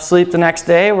get enough sleep the next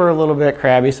day, we're a little bit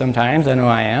crabby sometimes. I know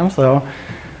I am, So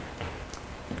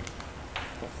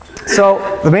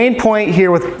the main point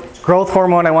here with growth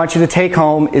hormone I want you to take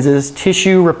home is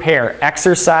tissue repair.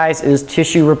 Exercise is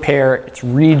tissue repair. It's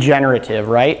regenerative,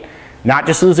 right? Not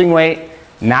just losing weight,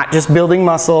 not just building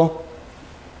muscle.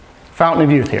 Fountain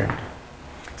of youth here.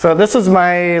 So this is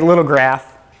my little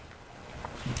graph.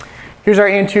 Here's our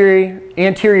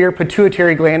anterior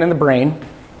pituitary gland in the brain.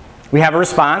 We have a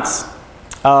response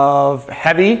of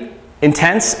heavy,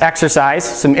 intense exercise,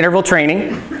 some interval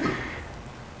training.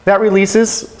 That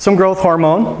releases some growth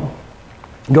hormone,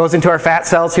 goes into our fat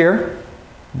cells here,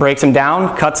 breaks them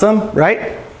down, cuts them,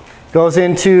 right? Goes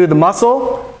into the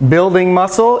muscle, building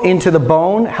muscle, into the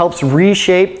bone, helps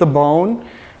reshape the bone,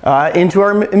 into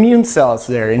our immune cells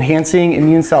there, enhancing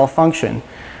immune cell function.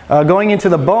 Going into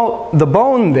the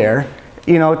bone there,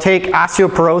 take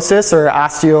osteoporosis or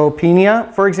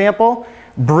osteopenia, for example,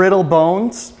 brittle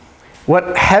bones.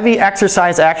 What heavy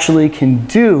exercise actually can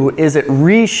do is it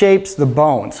reshapes the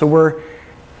bone. So we're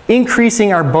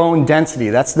increasing our bone density.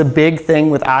 That's the big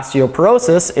thing with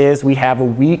osteoporosis is we have a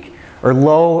weak or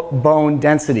low bone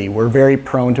density. We're very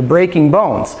prone to breaking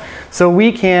bones. So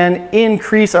we can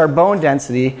increase our bone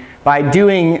density by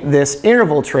doing this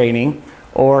interval training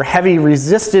or heavy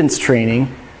resistance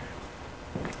training.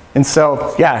 And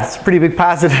so, yeah, it's a pretty big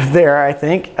positive there, I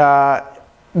think.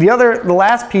 The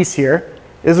last piece here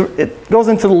is it goes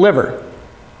into the liver.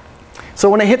 So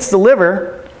when it hits the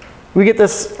liver, we get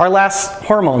this, our last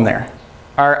hormone there,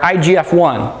 our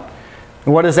IGF-1.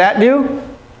 And what does that do?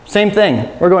 Same thing.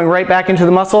 We're going right back into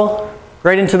the muscle,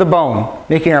 right into the bone,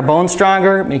 making our bones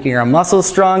stronger, making our muscles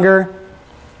stronger,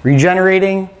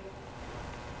 regenerating.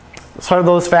 So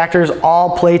those factors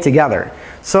all play together.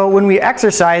 So when we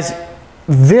exercise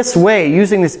this way,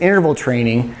 using this interval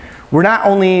training, we're not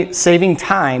only saving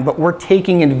time, but we're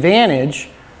taking advantage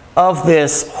of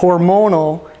this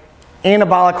hormonal,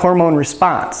 anabolic hormone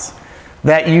response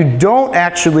that you don't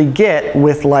actually get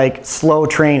with like slow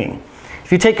training.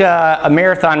 If you take a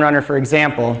marathon runner, for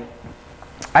example,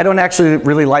 I don't actually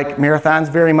really like marathons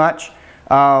very much,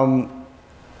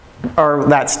 or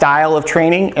that style of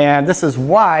training, and this is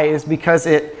why, is because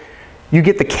you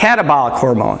get the catabolic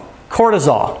hormone,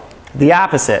 cortisol, the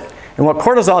opposite. And what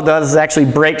cortisol does is actually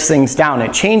breaks things down.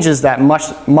 It changes that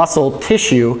muscle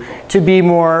tissue to be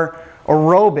more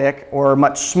aerobic or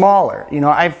much smaller. You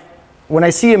know, when I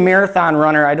see a marathon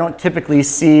runner, I don't typically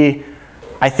see,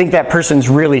 I think that person's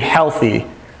really healthy.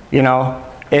 You know,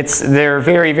 they're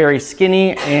very, very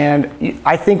skinny, and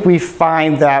I think we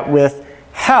find that with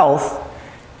health,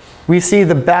 we see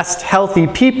the best healthy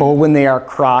people when they are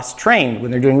cross-trained, when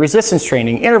they're doing resistance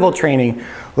training, interval training,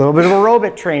 a little bit of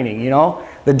aerobic training, you know.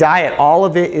 The diet, all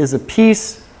of it is a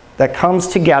piece that comes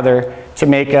together to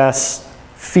make us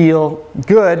feel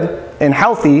good and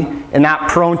healthy and not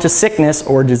prone to sickness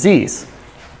or disease.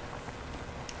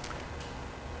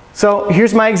 So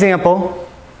here's my example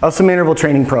of some interval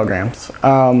training programs.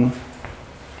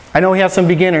 I know we have some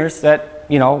beginners that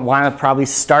want to probably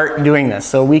start doing this.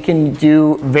 So we can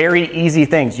do very easy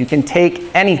things. You can take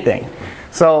anything.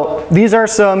 So these are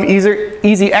some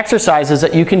easy exercises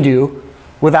that you can do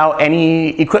without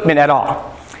any equipment at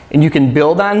all. And you can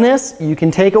build on this, you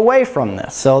can take away from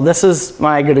this. So this is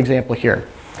my good example here.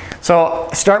 So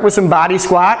start with some body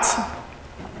squats.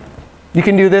 You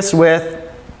can do this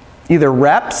with either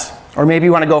reps or maybe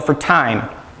you want to go for time.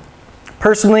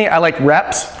 Personally, I like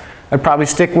reps. I'd probably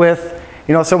stick with,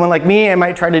 someone like me, I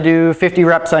might try to do 50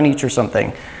 reps on each or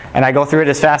something. And I go through it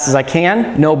as fast as I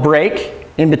can, no break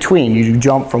in between. You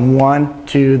jump from one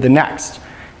to the next.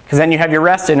 Because then you have your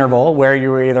rest interval where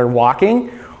you're either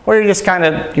walking or you're just kind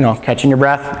of, catching your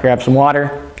breath, grab some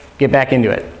water, get back into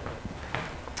it.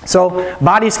 So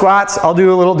body squats, I'll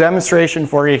do a little demonstration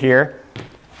for you here.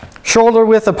 Shoulder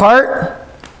width apart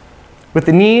with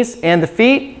the knees and the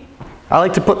feet. I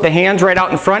like to put the hands right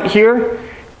out in front here.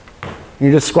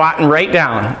 You're just squatting right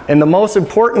down. And the most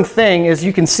important thing, as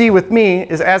you can see with me,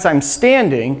 is as I'm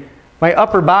standing, my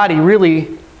upper body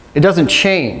really, it doesn't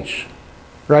change,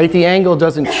 right? The angle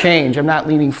doesn't change. I'm not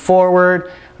leaning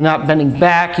forward, I'm not bending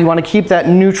back. You want to keep that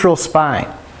neutral spine.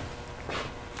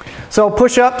 So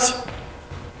push-ups,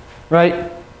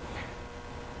 right?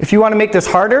 If you want to make this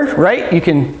harder, right, you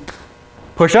can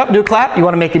push up, do a clap. You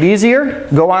want to make it easier,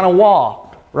 go on a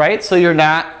wall, right? So you're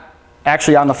not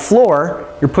actually on the floor,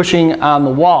 you're pushing on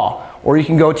the wall. Or you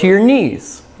can go to your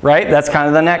knees, right? That's kind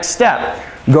of the next step.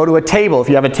 Go to a table. If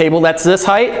you have a table that's this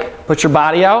height, put your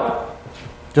body out,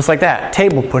 just like that,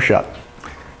 table push-up.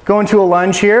 Go into a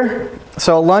lunge here.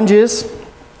 So lunges,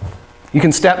 you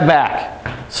can step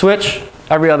back. Switch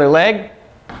every other leg.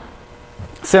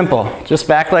 Simple, just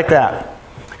back like that.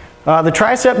 The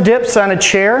tricep dips on a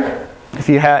chair. If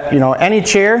you have, any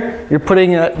chair, you're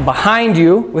putting it behind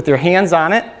you with your hands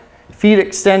on it. Feet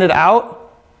extended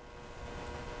out,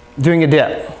 doing a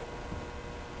dip.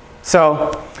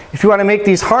 So if you want to make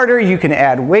these harder, you can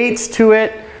add weights to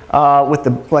it.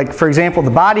 With for example,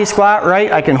 the body squat,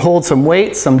 right? I can hold some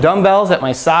weights, some dumbbells at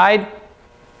my side.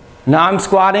 Now I'm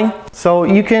squatting. So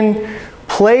you can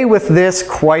play with this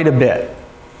quite a bit.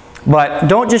 But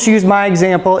don't just use my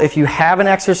example. If you have an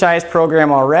exercise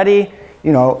program already,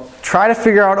 try to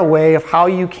figure out a way of how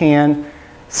you can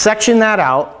section that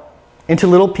out into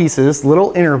little pieces,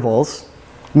 little intervals,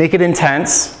 make it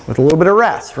intense with a little bit of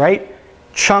rest, right?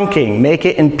 Chunking, make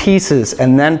it in pieces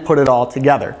and then put it all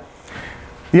together.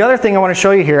 The other thing I want to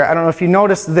show you here, I don't know if you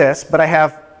noticed this, but I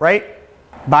have, right,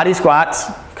 body squats,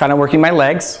 kind of working my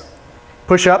legs,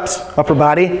 push-ups, upper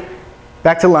body,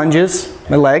 back to lunges,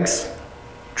 my legs,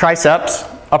 triceps,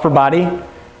 upper body,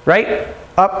 right?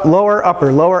 Up, lower,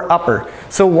 upper.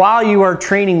 So while you are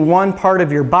training one part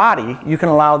of your body, you can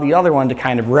allow the other one to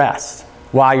kind of rest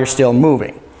while you're still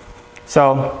moving.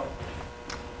 So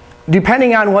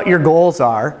depending on what your goals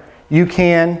are, you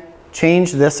can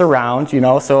change this around,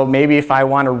 so maybe if I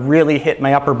want to really hit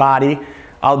my upper body,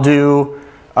 I'll do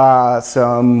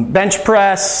some bench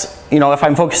press, if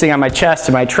I'm focusing on my chest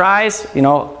and my tris,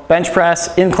 bench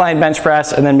press, incline bench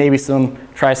press, and then maybe some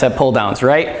tricep pull downs,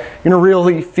 right? You're going to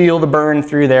really feel the burn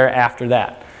through there after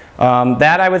that.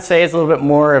 That I would say is a little bit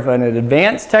more of an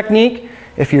advanced technique.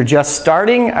 If you're just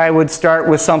starting, I would start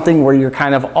with something where you're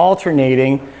kind of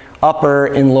alternating upper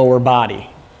and lower body.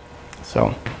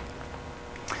 So,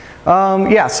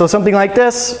 yeah, so something like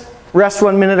this, rest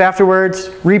 1 minute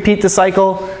afterwards, repeat the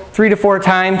cycle 3 to 4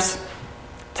 times,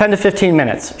 10 to 15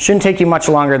 minutes. Shouldn't take you much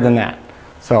longer than that.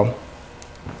 So,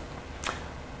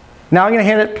 now I'm going to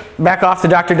hand it back off to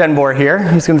Dr. Denboer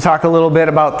here. He's going to talk a little bit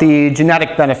about the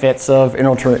genetic benefits of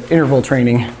interval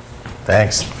training.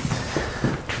 Thanks.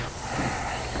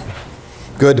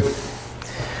 Good.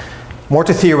 More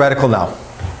to theoretical now.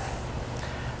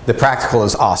 The practical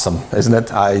is awesome, isn't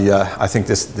it? I think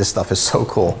this stuff is so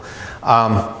cool.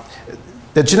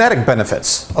 The genetic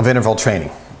benefits of interval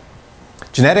training.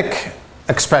 Genetic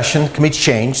expression can be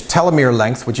changed, telomere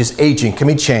length, which is aging, can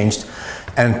be changed,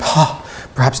 and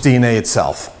perhaps DNA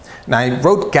itself. Now I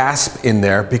wrote GASP in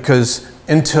there because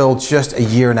until just a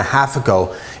year and a half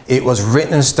ago, it was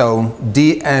written in stone,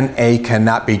 DNA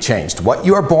cannot be changed. What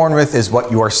you are born with is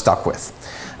what you are stuck with.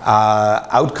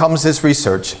 Out comes this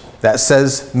research that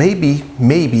says maybe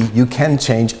you can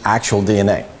change actual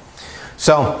DNA.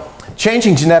 So,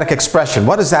 changing genetic expression,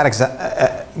 what does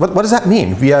that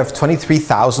mean? We have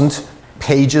 23,000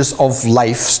 pages of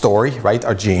life story, right,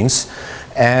 our genes,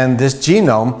 and this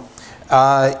genome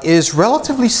is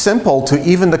relatively simple to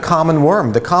even the common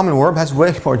worm. The common worm has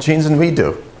way more genes than we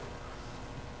do.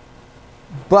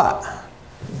 But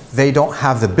they don't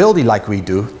have the ability like we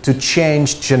do to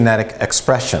change genetic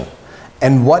expression.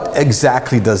 And what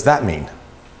exactly does that mean?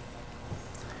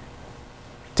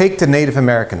 Take the Native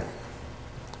American,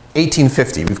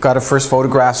 1850. We've got our first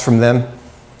photographs from them.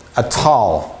 A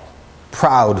tall,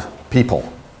 proud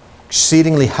people,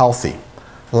 exceedingly healthy.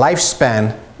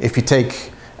 Lifespan, if you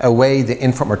take away the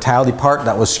infant mortality part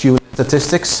that was skewed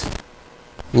statistics,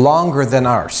 longer than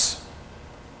ours.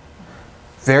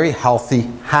 Very healthy,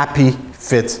 happy,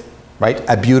 fit, right?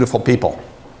 A beautiful people.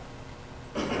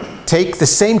 Take the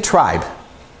same tribe.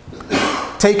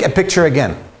 Take a picture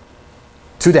again.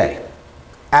 Today,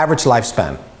 average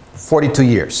lifespan, 42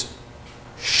 years.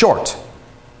 Short,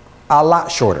 a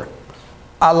lot shorter,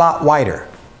 a lot wider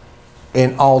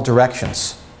in all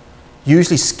directions.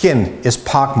 Usually skin is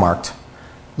pockmarked.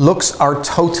 Looks are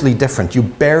totally different. You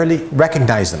barely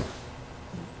recognize them.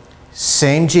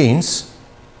 Same genes,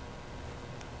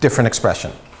 different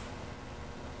expression.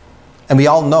 And we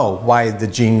all know why the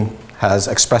gene has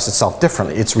expressed itself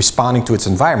differently. It's responding to its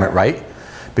environment, right?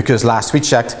 Because last we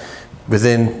checked,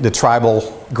 within the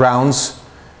tribal grounds,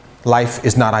 life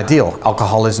is not ideal.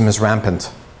 Alcoholism is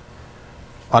rampant.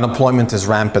 Unemployment is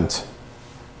rampant.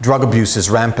 Drug abuse is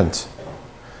rampant.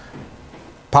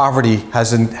 Poverty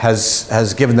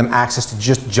has given them access to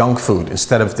just junk food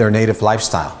instead of their native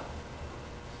lifestyle.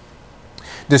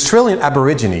 The Australian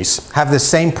Aborigines have the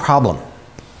same problem.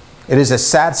 It is a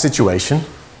sad situation.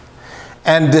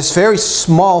 And this very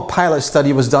small pilot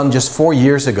study was done just 4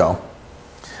 years ago.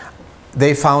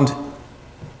 They found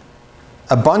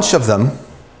a bunch of them,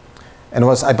 and it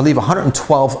was, I believe,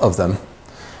 112 of them,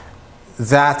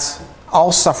 that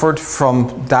all suffered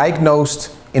from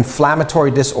diagnosed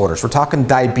inflammatory disorders. We're talking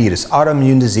diabetes,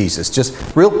 autoimmune diseases,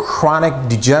 just real chronic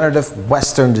degenerative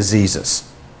Western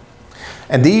diseases.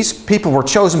 And these people were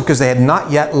chosen because they had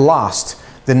not yet lost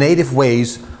the native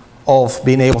ways of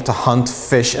being able to hunt,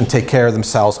 fish, and take care of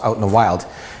themselves out in the wild.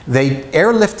 They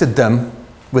airlifted them,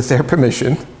 with their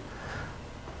permission,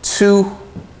 to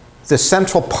the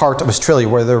central part of Australia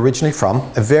where they're originally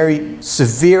from, a very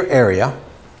severe area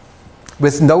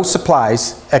with no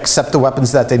supplies except the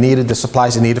weapons that they needed, the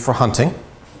supplies they needed for hunting,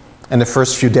 and the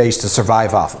first few days to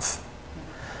survive off of.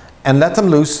 And let them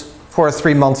loose for a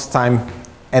 3-month time,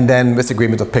 and then with the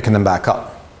agreement of picking them back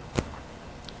up.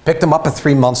 Pick them up in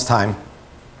 3 months' time.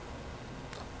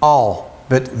 All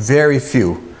but very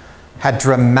few had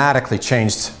dramatically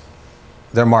changed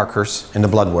their markers in the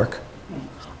blood work.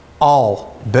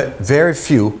 All but very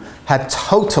few had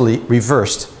totally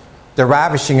reversed the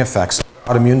ravishing effects of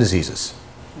autoimmune diseases.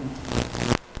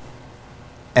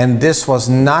 And this was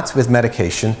not with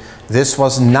medication. This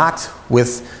was not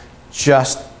with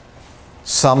just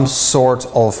some sort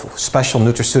of special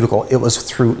nutraceutical. It was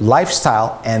through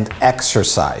lifestyle and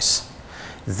exercise.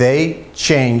 They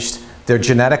changed their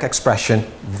genetic expression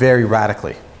very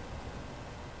radically.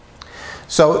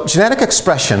 So genetic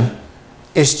expression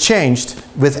is changed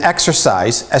with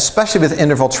exercise, especially with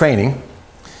interval training,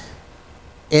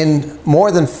 in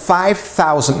more than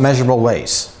 5,000 measurable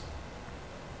ways.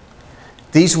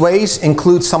 These ways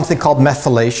include something called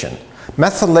methylation.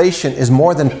 Methylation is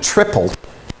more than tripled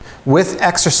with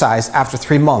exercise after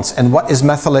 3 months. And what is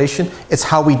methylation? It's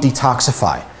how we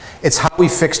detoxify. It's how we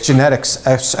fix genetics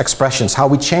expressions, how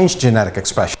we change genetic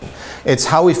expression. It's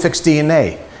how we fix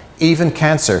DNA, even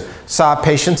cancer. Saw a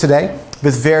patient today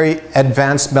with very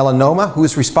advanced melanoma who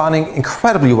is responding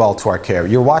incredibly well to our care.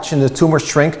 You're watching the tumor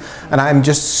shrink, and I'm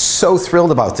just so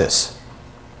thrilled about this.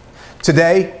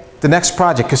 Today, the next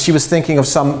project, because she was thinking of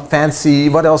some fancy,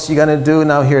 what else are you gonna do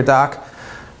now here, doc?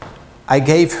 I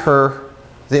gave her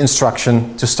the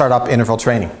instruction to start up interval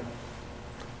training.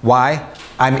 Why?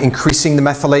 I'm increasing the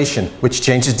methylation, which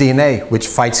changes DNA, which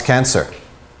fights cancer,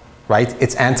 right?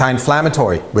 It's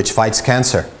anti-inflammatory, which fights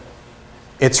cancer.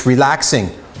 It's relaxing.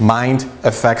 Mind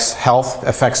affects health,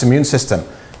 affects immune system,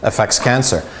 affects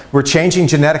cancer. We're changing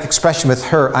genetic expression with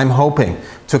her, I'm hoping,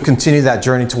 to continue that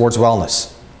journey towards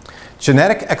wellness.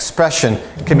 Genetic expression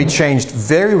can be changed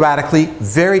very radically,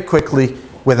 very quickly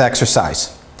with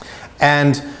exercise.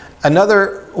 And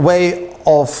another way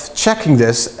of checking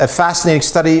this, a fascinating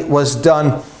study was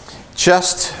done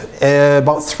just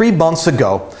about 3 months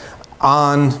ago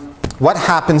on what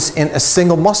happens in a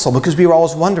single muscle, because we were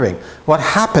always wondering, what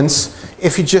happens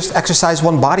if you just exercise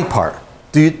one body part?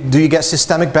 Do you get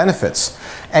systemic benefits?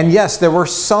 And yes, there were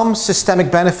some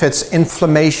systemic benefits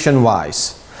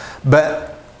inflammation-wise,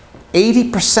 but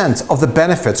 80% of the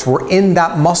benefits were in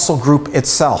that muscle group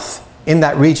itself, in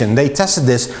that region. They tested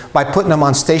this by putting them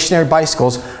on stationary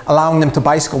bicycles, allowing them to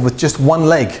bicycle with just one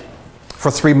leg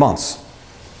for 3 months.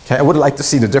 Okay, I would have liked to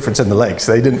see the difference in the legs.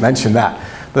 They didn't mention that,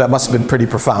 but that must have been pretty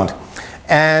profound.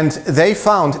 And they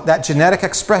found that genetic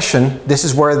expression, this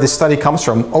is where this study comes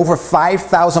from, over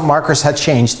 5,000 markers had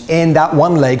changed in that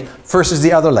one leg versus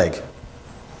the other leg.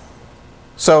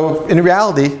 So in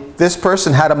reality, this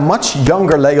person had a much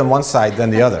younger leg on one side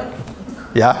than the other.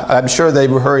 Yeah, I'm sure they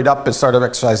were hurried up and started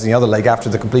exercising the other leg after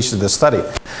the completion of this study.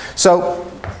 So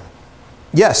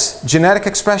yes, genetic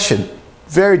expression,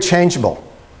 very changeable.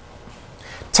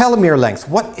 Telomere length,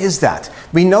 what is that?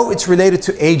 We know it's related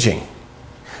to aging.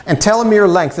 And telomere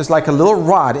length is like a little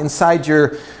rod inside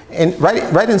your,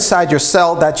 right inside your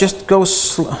cell that just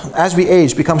goes, as we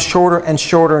age, becomes shorter and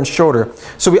shorter and shorter.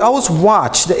 So we always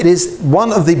watch that it is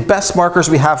one of the best markers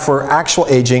we have for actual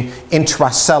aging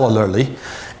intracellularly.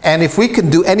 And if we can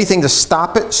do anything to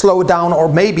stop it, slow it down,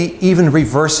 or maybe even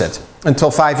reverse it.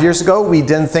 Until 5 years ago, we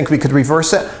didn't think we could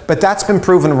reverse it, but that's been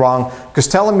proven wrong, because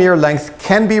telomere length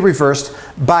can be reversed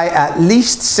by at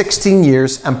least 16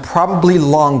 years and probably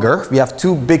longer. We have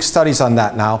 2 big studies on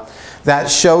that now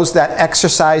that shows that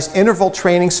exercise, interval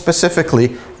training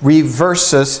specifically,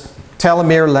 reverses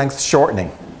telomere length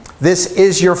shortening. This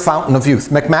is your fountain of youth.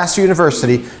 McMaster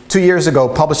University, 2 years ago,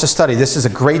 published a study. This is a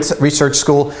great research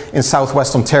school in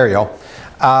Southwest Ontario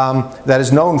that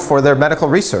is known for their medical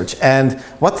research. And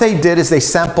what they did is they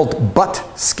sampled butt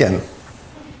skin.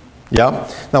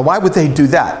 Yeah? Now, why would they do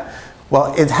that?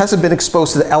 Well, it hasn't been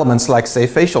exposed to the elements like, say,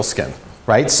 facial skin,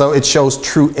 right? So it shows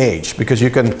true age, because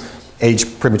you can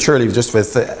age prematurely just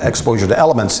with exposure to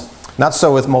elements. Not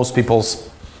so with most people's,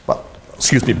 well,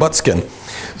 excuse me, butt skin.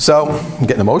 So, I'm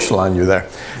getting emotional on you there.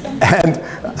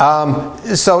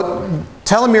 And so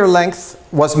telomere length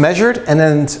was measured, and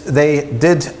then they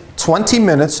did 20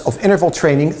 minutes of interval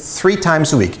training 3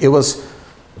 times a week. It was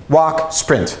walk,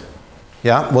 sprint.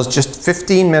 Yeah, it was just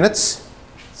 15 minutes,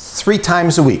 3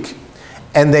 times a week.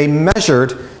 And they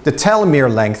measured the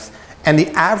telomere length, and the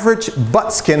average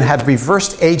butt skin had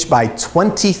reversed age by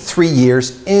 23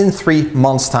 years in 3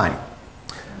 months' time.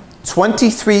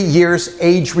 23 years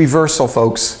age reversal,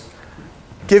 folks.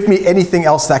 Give me anything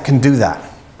else that can do that.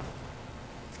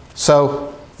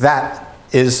 So that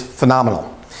is phenomenal.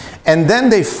 And then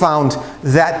they found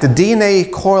that the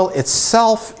DNA coil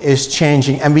itself is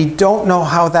changing, and we don't know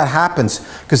how that happens,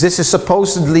 because this is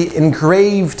supposedly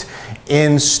engraved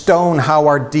in stone how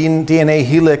our DNA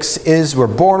helix is. We're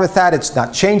born with that. It's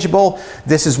not changeable.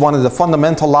 This is one of the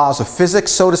fundamental laws of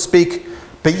physics, so to speak.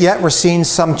 But yet we're seeing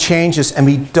some changes, and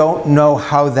we don't know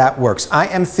how that works. I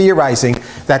am theorizing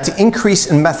that the increase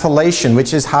in methylation,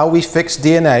 which is how we fix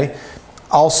DNA,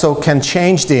 also can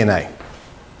change DNA.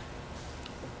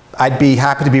 I'd be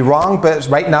happy to be wrong, but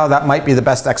right now that might be the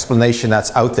best explanation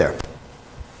that's out there.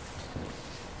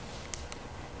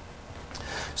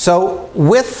 So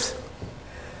with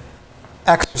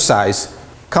exercise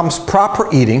comes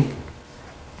proper eating,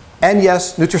 and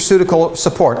yes, nutraceutical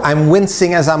support. I'm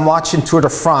wincing as I'm watching Tour de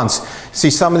France. See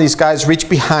some of these guys reach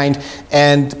behind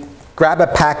and grab a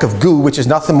pack of goo, which is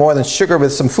nothing more than sugar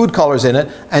with some food colors in it,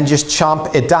 and just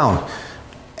chomp it down.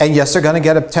 And yes, they're going to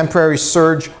get a temporary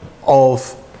surge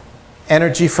of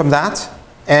energy from that.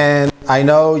 And I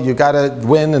know you got to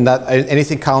win and that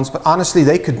anything counts, but honestly,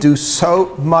 they could do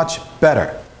so much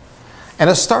better. And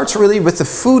it starts really with the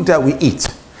food that we eat.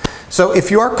 So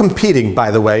if you are competing,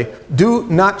 by the way, do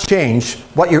not change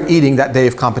what you're eating that day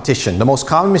of competition. The most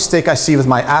common mistake I see with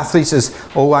my athletes is,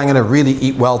 oh, I'm going to really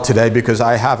eat well today because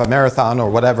I have a marathon or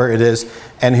whatever it is,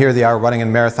 and here they are running a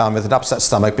marathon with an upset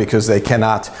stomach because they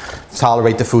cannot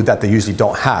tolerate the food that they usually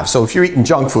don't have. So if you're eating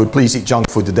junk food, please eat junk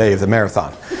food the day of the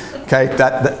marathon. Okay,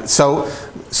 so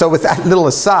with that little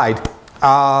aside,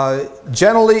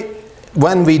 generally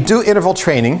when we do interval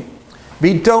training,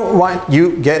 we don't want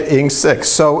you getting sick.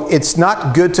 So it's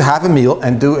not good to have a meal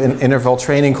and do an interval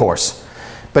training course.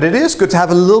 But it is good to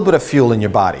have a little bit of fuel in your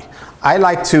body. I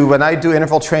like to, when I do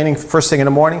interval training first thing in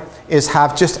the morning, is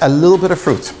have just a little bit of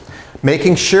fruit.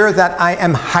 Making sure that I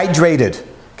am hydrated.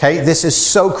 Okay, this is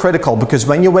so critical because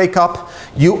when you wake up,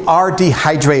 you are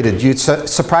dehydrated. It's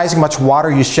surprising much water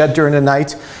you shed during the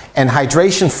night. And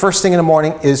hydration first thing in the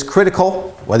morning is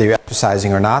critical, whether you're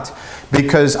exercising or not,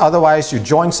 because otherwise your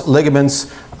joints,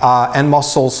 ligaments, and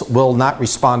muscles will not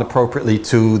respond appropriately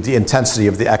to the intensity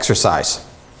of the exercise.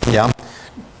 Yeah?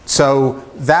 So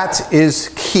that is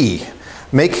key.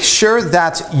 Make sure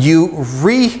that you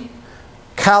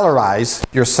recalorize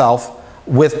yourself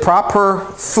with proper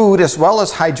food as well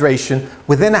as hydration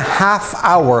within a half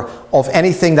hour of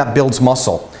anything that builds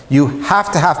muscle. You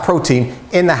have to have protein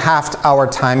in the half-hour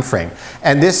time frame.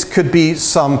 And this could be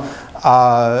some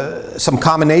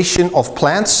combination of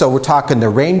plants. So we're talking the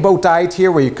rainbow diet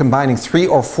here, where you're combining 3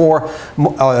 or 4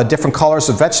 different colors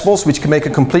of vegetables, which can make a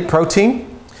complete protein.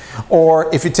 Or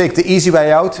if you take the easy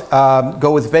way out,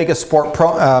 go with Vega Sport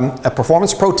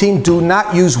Performance Protein. Do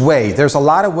not use whey. There's a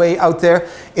lot of whey out there.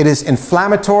 It is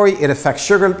inflammatory. It affects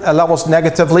sugar levels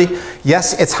negatively.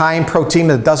 Yes, it's high in protein,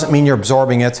 but it doesn't mean you're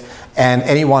absorbing it. And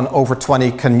anyone over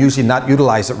 20 can usually not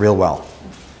utilize it real well.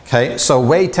 Okay, so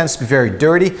whey tends to be very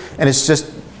dirty, and it's just,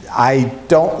 I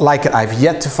don't like it. I've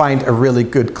yet to find a really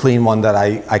good clean one that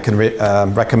I can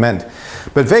recommend.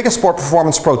 But Vega Sport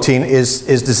Performance Protein is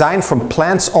designed from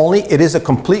plants only. It is a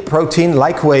complete protein,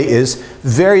 like whey is,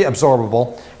 very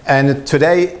absorbable. And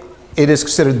today, it is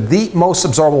considered the most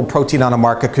absorbable protein on the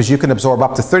market because you can absorb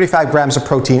up to 35 grams of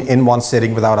protein in one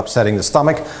sitting without upsetting the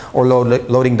stomach or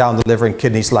loading down the liver and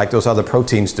kidneys like those other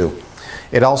proteins do.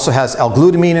 It also has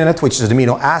L-glutamine in it, which is an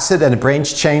amino acid, and a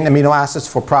branched chain amino acids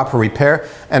for proper repair,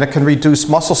 and it can reduce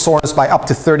muscle soreness by up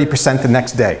to 30% the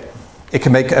next day. It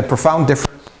can make a profound difference.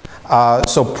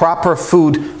 So proper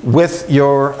food with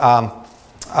your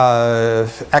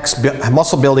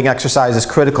muscle building exercise is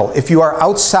critical. If you are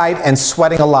outside and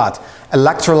sweating a lot,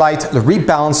 electrolyte, the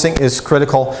rebalancing is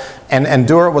critical. And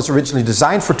Endura was originally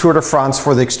designed for Tour de France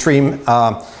for the extreme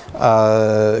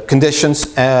conditions.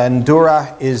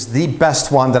 Endura is the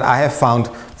best one that I have found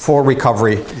for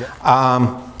recovery.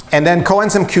 And then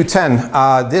coenzyme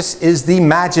Q10, this is the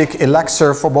magic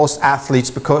elixir for most athletes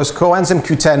because coenzyme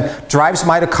Q10 drives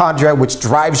mitochondria, which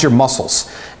drives your muscles.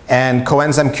 And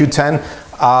coenzyme Q10,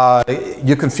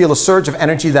 you can feel a surge of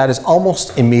energy that is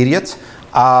almost immediate.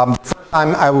 The first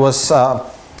time I was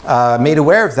made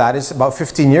aware of that is about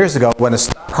 15 years ago when a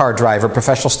stock car driver,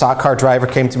 professional stock car driver,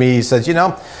 came to me. He said, you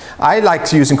know, I like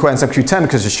to use coenzyme Q10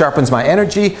 because it sharpens my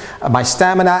energy, my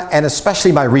stamina, and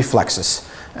especially my reflexes.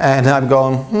 And I'm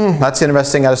going, that's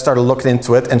interesting. I started looking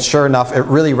into it, and sure enough, it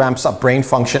really ramps up brain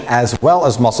function as well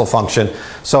as muscle function.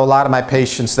 So a lot of my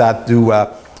patients that do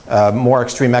more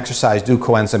extreme exercise do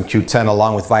coenzyme Q10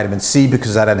 along with vitamin C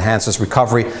because that enhances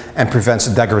recovery and prevents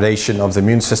the degradation of the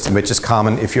immune system, which is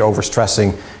common if you're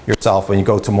overstressing yourself when you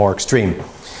go to more extreme.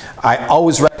 I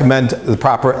always recommend the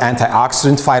proper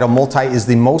antioxidant. Phyto Multi is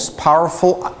the most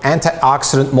powerful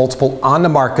antioxidant multiple on the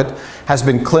market, has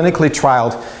been clinically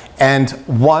trialed, and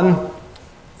one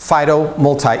Phyto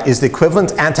Multi is the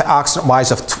equivalent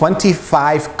antioxidant-wise of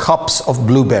 25 cups of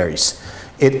blueberries.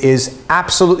 It is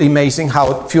absolutely amazing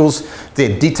how it fuels the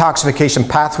detoxification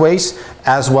pathways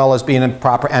as well as being a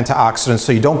proper antioxidant,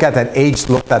 so you don't get that aged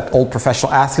look that old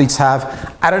professional athletes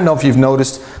have. I don't know if you've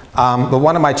noticed, but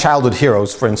one of my childhood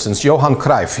heroes, for instance, Johan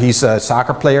Cruyff, he's a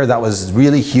soccer player that was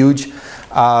really huge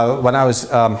when I was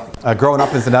growing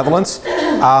up in the Netherlands.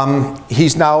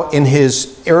 He's now in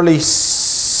his early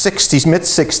 60s,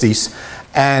 mid-60s,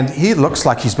 and he looks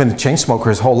like he's been a chain smoker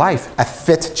his whole life. A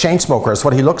fit chain smoker is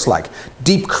what he looks like.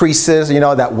 Deep creases, you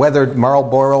know, that weathered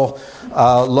Marlboro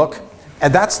look.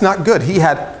 And that's not good. He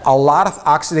had a lot of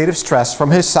oxidative stress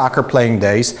from his soccer playing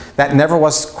days that never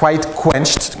was quite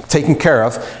quenched, taken care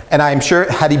of. And I'm sure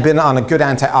had he been on a good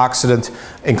antioxidant,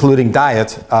 including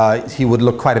diet, he would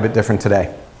look quite a bit different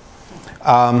today.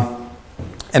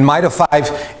 And Mito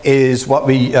 5 is what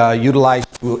we utilize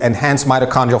to enhance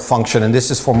mitochondrial function, and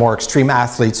this is for more extreme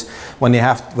athletes. When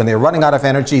they're running out of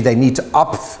energy, they need to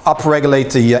up-regulate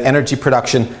the energy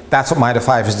production. That's what Mito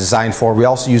 5 is designed for. We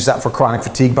also use that for chronic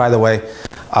fatigue, by the way,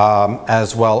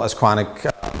 as well as chronic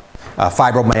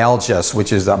fibromyalgia,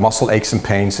 which is the muscle aches and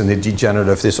pains and the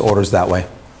degenerative disorders that way.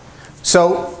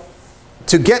 So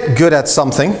to get good at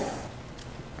something,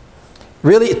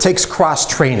 really it takes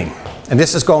cross-training. And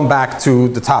this is going back to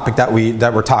the topic that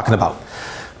we're talking about.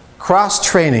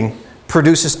 Cross-training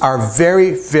produces our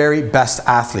very, very best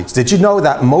athletes. Did you know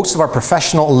that most of our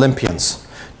professional Olympians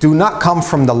do not come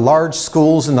from the large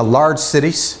schools in the large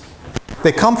cities?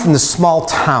 They come from the small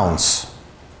towns.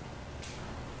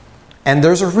 And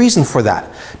there's a reason for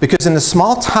that. Because in the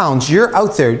small towns, you're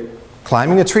out there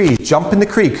climbing a tree, jumping the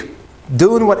creek,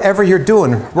 doing whatever you're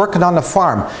doing, working on the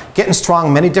farm, getting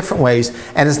strong many different ways,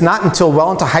 and it's not until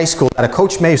well into high school that a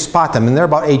coach may spot them, and they're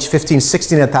about age 15,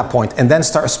 16 at that point, and then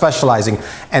start specializing,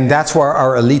 and that's where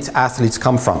our elite athletes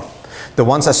come from. The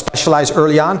ones that specialize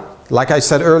early on, like I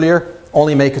said earlier,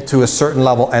 only make it to a certain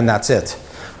level, and that's it.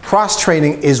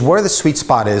 Cross-training is where the sweet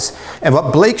spot is, and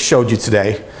what Blake showed you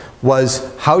today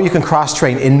was how you can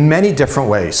cross-train in many different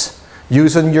ways.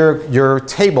 Using your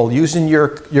table, using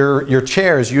your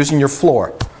chairs, using your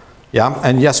floor. Yeah,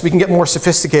 and yes, we can get more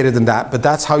sophisticated than that, but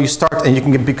that's how you start, and you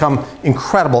can become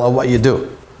incredible at what you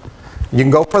do. You can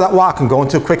go for that walk and go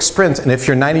into a quick sprint, and if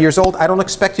you're 90 years old, I don't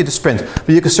expect you to sprint, but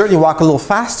you can certainly walk a little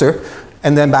faster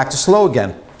and then back to slow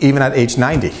again, even at age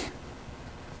 90.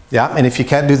 Yeah, and if you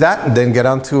can't do that, then get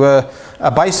onto a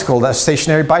bicycle, a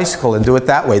stationary bicycle, and do it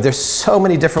that way. There's so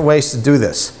many different ways to do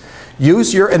this.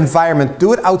 Use your environment,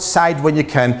 do it outside when you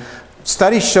can.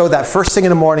 Studies show that first thing in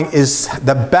the morning is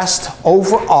the best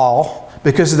overall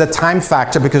because of the time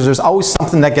factor, because there's always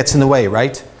something that gets in the way,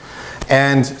 right?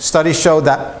 And studies show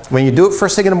that when you do it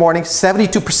first thing in the morning,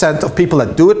 72% of people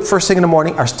that do it first thing in the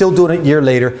morning are still doing it a year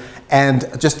later, and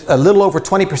just a little over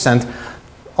 20%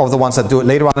 of the ones that do it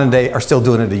later on in the day are still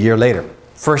doing it a year later.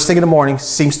 First thing in the morning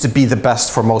seems to be the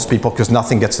best for most people because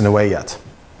nothing gets in the way yet.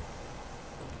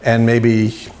 And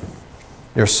maybe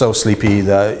you're so sleepy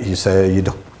that you say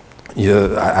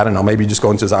I don't know, maybe you just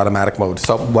go into this automatic mode,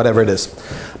 so whatever it is.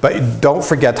 But don't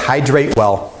forget, hydrate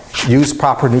well, use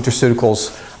proper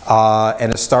nutraceuticals,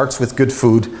 and it starts with good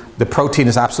food. The protein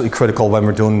is absolutely critical when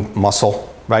we're doing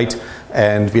muscle, right?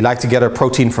 And we like to get our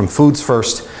protein from foods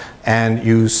first and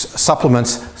use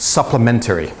supplements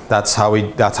supplementary. That's how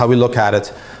we look at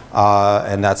it,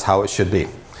 and that's how it should be.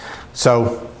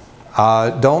 So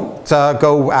don't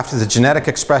go after the genetic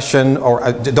expression,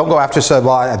 or don't go after, so,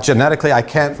 well, genetically I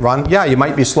can't run. Yeah, you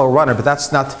might be a slow runner, but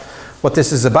that's not what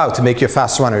this is about, to make you a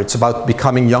fast runner. It's about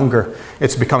becoming younger.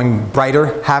 It's becoming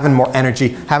brighter, having more energy,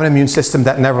 having an immune system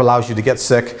that never allows you to get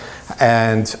sick,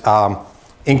 and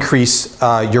increase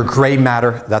your gray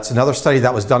matter. That's another study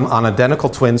that was done on identical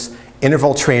twins.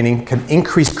 Interval training can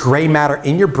increase gray matter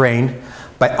in your brain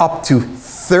by up to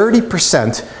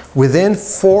 30% within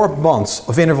 4 months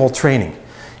of interval training.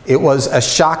 It was a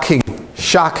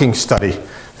shocking study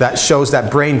that shows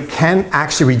that brain can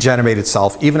actually regenerate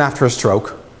itself even after a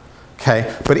stroke.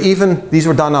 Okay, but even these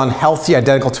were done on healthy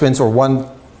identical twins, or one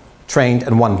trained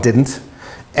and one didn't,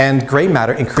 and gray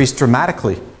matter increased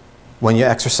dramatically when you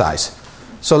exercise.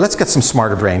 So let's get some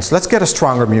smarter brains. Let's get a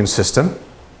stronger immune system.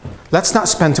 Let's not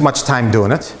spend too much time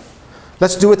doing it.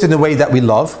 Let's do it in the way that we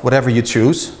love, whatever you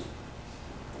choose.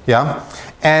 Yeah?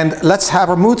 And let's have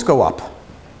our moods go up.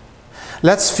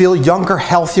 Let's feel younger,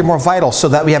 healthier, more vital, so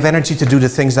that we have energy to do the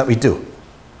things that we do.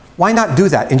 Why not do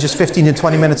that in just 15 to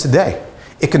 20 minutes a day?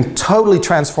 It can totally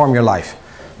transform your life.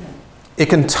 It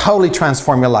can totally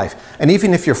transform your life. And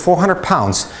even if you're 400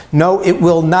 pounds, no, it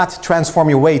will not transform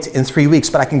your weight in 3 weeks,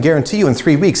 but I can guarantee you in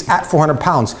 3 weeks, at 400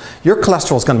 pounds, your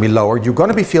cholesterol is going to be lower, you're going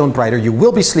to be feeling brighter, you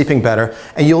will be sleeping better,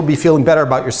 and you'll be feeling better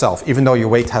about yourself, even though your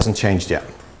weight hasn't changed yet.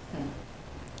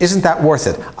 Isn't that worth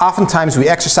it? Oftentimes we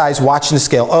exercise watching the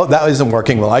scale. Oh, that isn't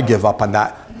working. Well, I give up on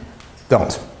that.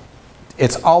 Don't.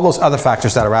 It's all those other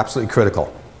factors that are absolutely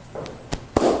critical.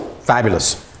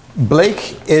 Fabulous.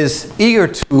 Blake is eager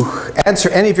to answer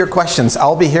any of your questions.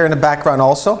 I'll be here in the background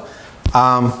also.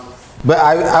 But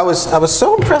I was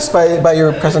so impressed by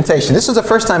your presentation. This is the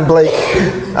first time Blake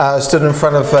stood in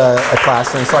front of a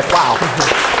class, and it's like, wow.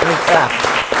 Yeah.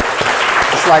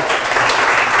 It's like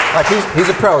he's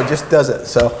a pro, just does it.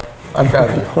 So I'm proud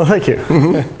of you. Well, thank you.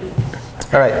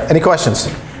 All right, any questions?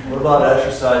 What about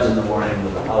exercise in the morning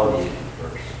without eating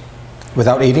first?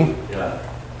 Without eating? Yeah.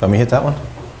 Let me hit that one.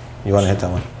 You want to hit that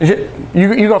one?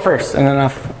 You go first, and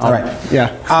then all right.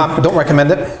 Yeah. Don't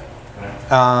recommend it.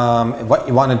 What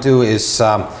you want to do is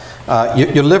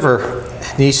your liver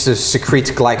needs to secrete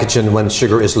glycogen when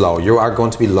sugar is low. You are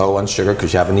going to be low on sugar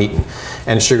because you haven't eaten.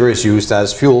 And sugar is used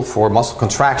as fuel for muscle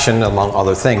contraction, among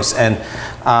other things. And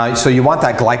so you want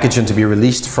that glycogen to be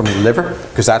released from the liver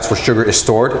because that's where sugar is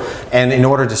stored. And in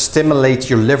order to stimulate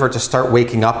your liver to start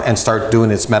waking up and start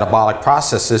doing its metabolic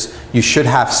processes, you should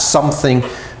have something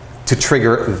to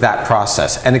trigger that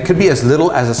process. And it could be as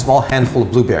little as a small handful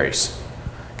of blueberries.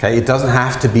 Okay, it doesn't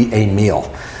have to be a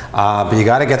meal. But you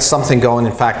got to get something going.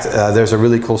 In fact, there's a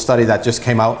really cool study that just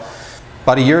came out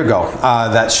about a year ago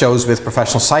that shows with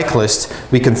professional cyclists,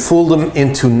 we can fool them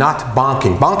into not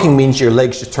bonking. Bonking means your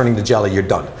legs just turning to jelly, you're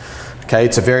done. Okay,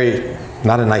 it's a very,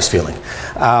 not a nice feeling.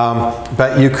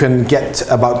 But you can get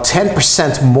about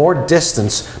 10% more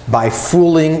distance by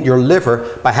fooling your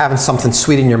liver by having something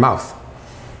sweet in your mouth.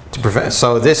 To prevent.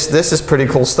 So this is pretty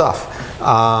cool stuff.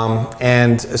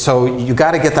 And so you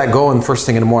got to get that going first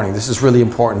thing in the morning. This is really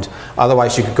important.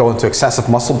 Otherwise you could go into excessive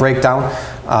muscle breakdown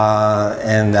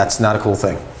and that's not a cool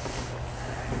thing.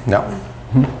 No.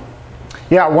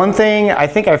 Yeah, one thing I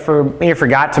think I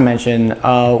forgot to mention,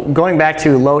 going back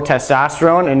to low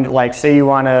testosterone and like say you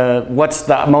want to, what's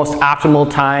the most optimal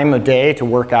time of day to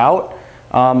work out?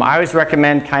 I always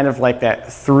recommend kind of like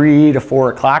that 3 to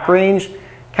 4 o'clock range.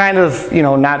 Kind of, you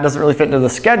know, doesn't really fit into the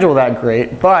schedule that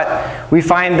great, but we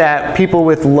find that people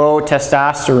with low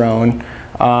testosterone,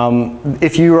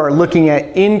 if you are looking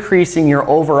at increasing your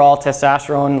overall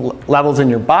testosterone levels in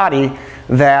your body,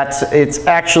 that it's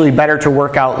actually better to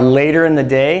work out later in the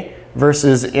day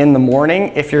versus in the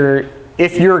morning if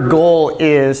your goal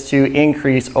is to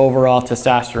increase overall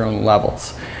testosterone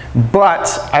levels.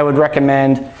 But I would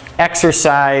recommend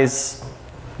exercise,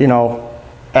 you know,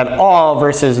 at all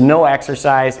versus no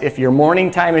exercise. If your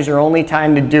morning time is your only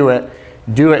time to do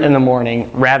it in the morning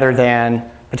rather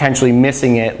than potentially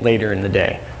missing it later in the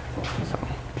day. So.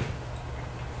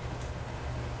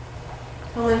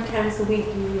 How many times a week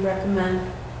do you recommend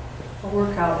a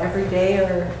workout? Every day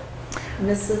or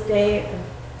miss a day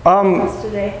or miss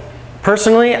a day?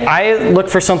 Personally, I look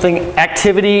for something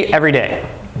activity every day.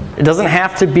 It doesn't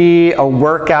have to be a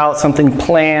workout, something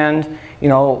planned. You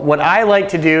know, what I like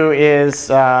to do is,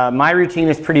 my routine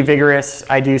is pretty vigorous.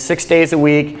 I do 6 days a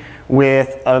week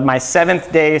with my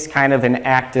 7th day is kind of an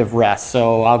active rest.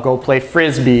 So I'll go play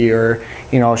Frisbee or,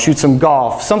 you know, shoot some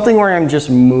golf, something where I'm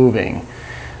just moving.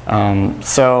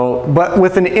 But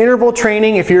with an interval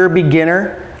training, if you're a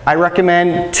beginner, I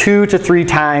recommend 2 to 3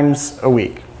 times a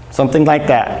week, something like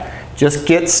that. Just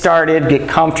get started, get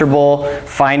comfortable,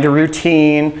 find a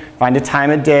routine, find a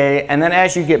time of day, and then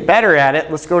as you get better at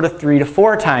it, let's go to 3 to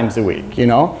 4 times a week, you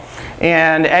know?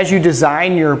 And as you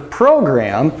design your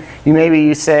program,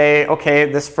 you say,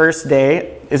 okay, this first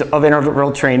day of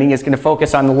interval training is going to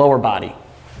focus on the lower body.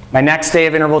 My next day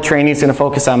of interval training is going to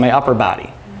focus on my upper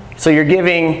body. So you're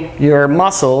giving your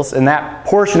muscles and that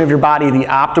portion of your body the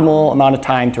optimal amount of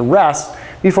time to rest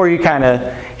before you kind of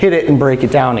hit it and break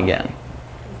it down again.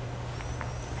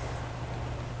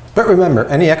 But remember,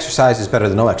 any exercise is better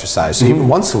than no exercise. So even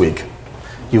once a week,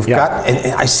 you've got,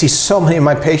 and I see so many of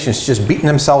my patients just beating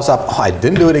themselves up. Oh, I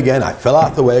didn't do it again. I fell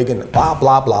off the wagon, blah,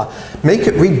 blah, blah. Make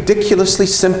it ridiculously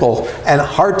simple and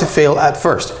hard to fail at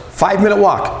first. 5-minute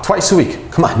walk twice a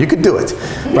week. Come on, you could do it,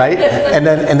 right? and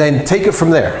then take it from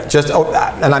there.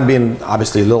 And I'm being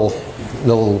obviously a little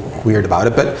weird about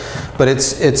it,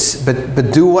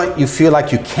 but do what you feel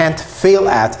like you can't fail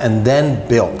at and then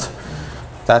build.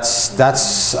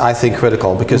 That's I think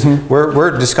critical because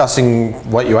we're discussing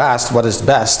what you asked, what is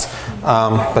best,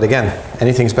 but again,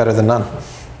 anything's better than none.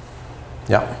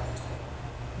 Yeah.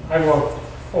 I walk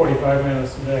 45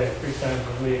 minutes a day, 3 times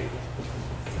a week.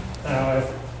 Now,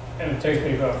 and it takes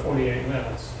me about 48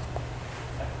 minutes.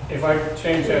 If I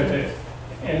change that to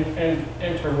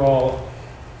interval,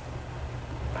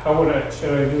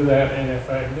 should I do that? And if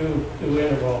I do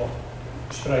interval,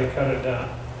 should I cut it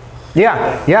down?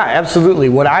 Yeah, absolutely.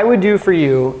 What I would do for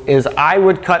you is I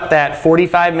would cut that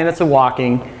 45 minutes of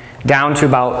walking down to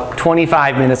about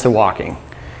 25 minutes of walking.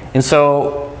 And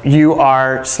so you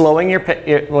are slowing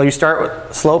you start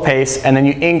with slow pace and then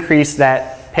you increase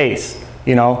that pace,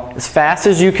 you know, as fast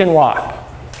as you can walk.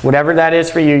 Whatever that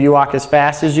is for you, you walk as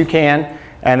fast as you can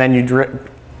and then you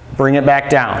bring it back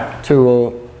down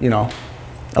to, you know,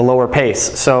 a lower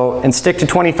pace. So, and stick to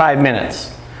 25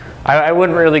 minutes. I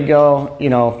wouldn't really go, you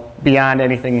know, beyond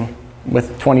anything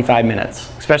with 25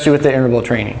 minutes, especially with the interval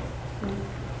training.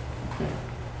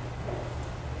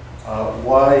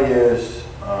 Why is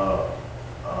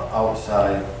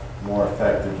outside more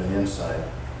effective than inside?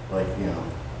 Like, you know,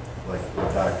 like the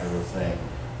doctor was saying,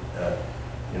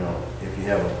 you know, if you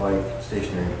have a bike,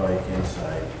 stationary bike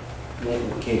inside,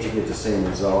 can't you get the same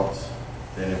results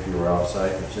than if you were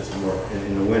outside. It's just more,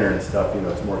 in the winter and stuff, you know,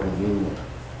 it's more convenient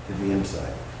to be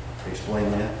inside. Explain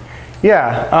that?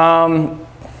 Yeah.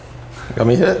 Got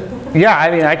me hit? Yeah,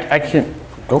 I mean, I can.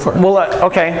 Go for it. Well,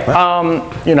 okay.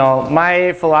 You know,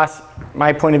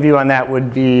 my point of view on that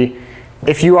would be,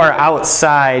 if you are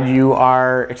outside, you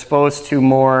are exposed to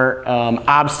more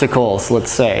obstacles,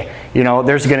 let's say. You know,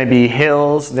 there's going to be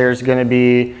hills, there's going to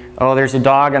be, oh, there's a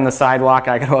dog on the sidewalk,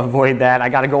 I got to avoid that. I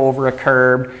got to go over a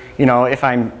curb, you know, if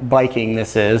I'm biking,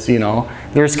 this is, you know.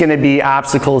 There's going to be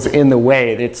obstacles in the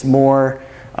way. It's more,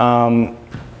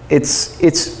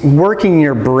 it's working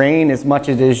your brain as much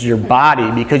as it is your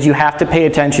body, because you have to pay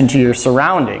attention to your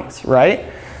surroundings, right?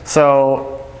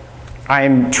 So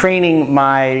I'm training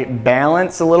my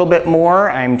balance a little bit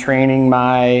more. I'm training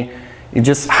my,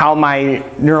 just how my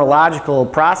neurological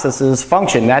processes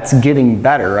function. That's getting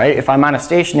better, right? If I'm on a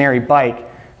stationary bike,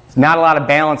 there's not a lot of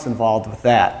balance involved with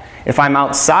that. If I'm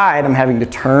outside, I'm having to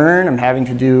turn, I'm having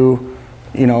to do,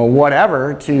 you know,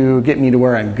 whatever to get me to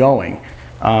where I'm going.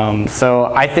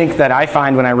 So I think that I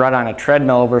find when I run on a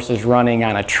treadmill versus running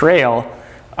on a trail,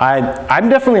 I'm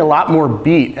definitely a lot more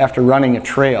beat after running a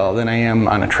trail than I am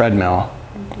on a treadmill.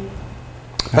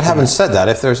 But having said that,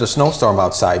 if there's a snowstorm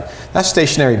outside, that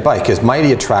stationary bike is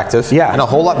mighty attractive, yeah, and a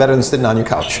whole lot better than sitting on your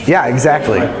couch. Yeah,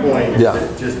 exactly. My point is Yeah.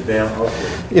 that just balance.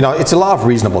 You know, it's a law of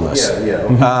reasonableness. Yeah,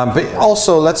 yeah. But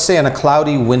also, let's say on a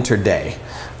cloudy winter day,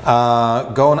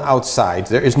 going outside,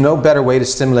 there is no better way to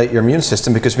stimulate your immune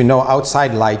system, because we know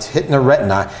outside light hitting the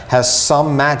retina has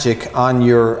some magic on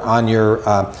your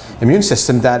immune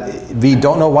system that we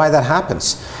don't know why that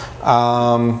happens.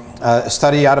 A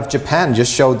study out of Japan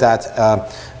just showed that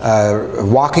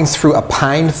walking through a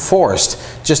pine forest,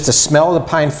 just the smell of the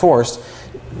pine forest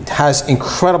has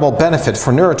incredible benefit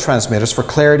for neurotransmitters, for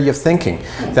clarity of thinking,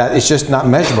 that is just not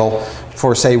measurable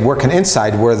for, say, working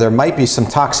inside, where there might be some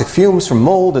toxic fumes from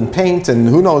mold and paint and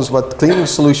who knows what cleaning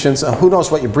solutions, who knows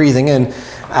what you're breathing in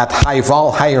at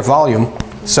higher volume.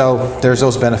 So there's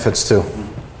those benefits too.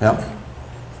 Yeah.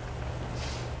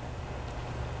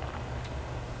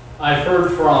 I've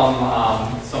heard from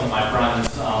some of my friends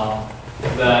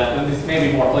that, and this may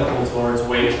be more applicable towards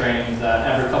weight training, that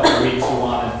every couple of weeks you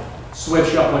want to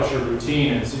switch up what your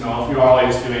routine is. You know, if you're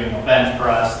always doing a bench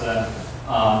press, then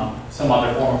some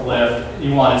other form of lift,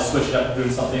 you want to switch it up and do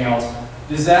something else.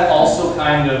 Does that also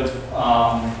kind of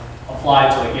apply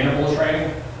to like interval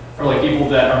training for like people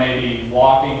that are maybe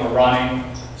walking or running,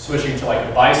 switching to like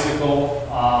a bicycle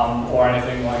or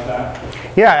anything like that?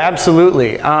 Yeah,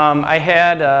 absolutely. I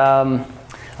had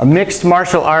a mixed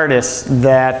martial artist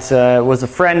that was a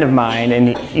friend of mine,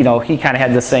 and you know, he kind of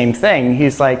had the same thing.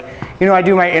 He's like, you know, I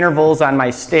do my intervals on my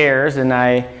stairs, and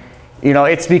you know,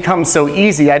 it's become so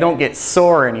easy, I don't get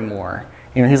sore anymore.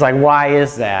 You know, he's like, why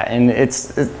is that? And it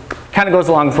kind of goes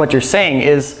along with what you're saying,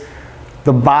 is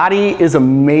the body is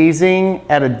amazing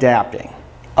at adapting.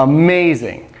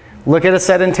 Amazing. Look at a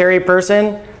sedentary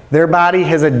person, their body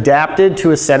has adapted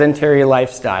to a sedentary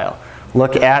lifestyle.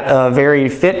 Look at a very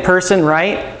fit person,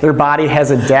 right? Their body has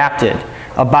adapted.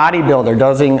 A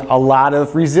bodybuilder doing a lot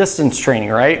of resistance training,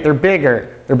 right? They're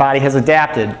bigger, their body has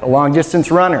adapted. A long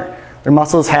distance runner, their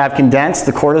muscles have condensed,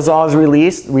 the cortisol is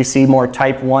released, we see more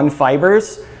type 1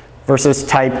 fibers versus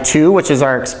type 2, which is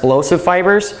our explosive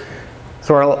fibers.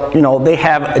 So, you know, they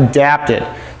have adapted.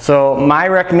 So my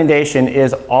recommendation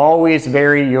is always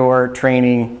vary your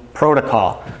training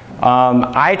protocol.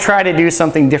 I try to do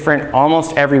something different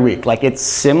almost every week. Like, it's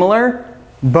similar,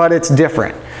 but it's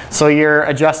different. So you're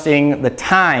adjusting the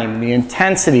time, the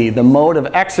intensity, the mode of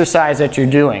exercise that you're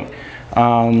doing.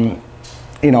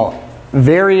 You know,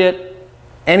 vary it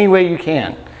any way you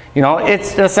can. You know,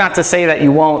 that's not to say that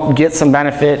you won't get some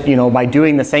benefit, you know, by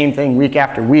doing the same thing week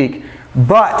after week,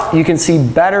 but you can see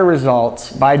better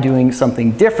results by doing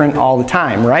something different all the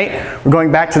time, right? We're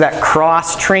going back to that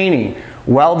cross training.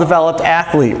 Well-developed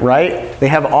athlete, right? They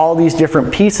have all these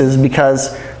different pieces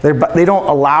because they don't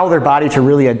allow their body to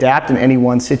really adapt in any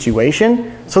one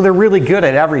situation. So they're really good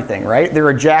at everything, right? They're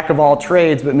a jack of all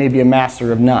trades, but maybe a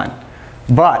master of none.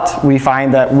 But we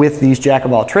find that with these jack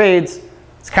of all trades,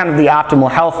 it's kind of the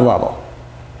optimal health level.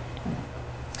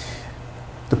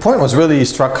 The point was really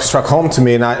struck home to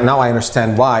me, and now I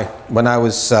understand why. When I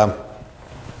was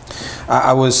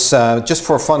just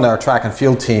for fun, our track and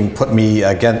field team put me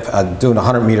again doing a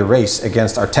 100-meter race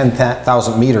against our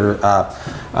 10,000 meter,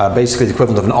 basically the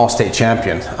equivalent of an all-state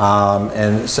champion.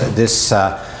 And so this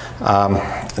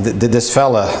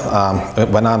fella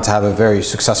went on to have a very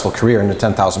successful career in the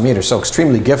 10,000 meters, so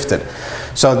extremely gifted.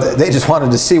 So they just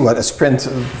wanted to see what a sprint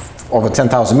over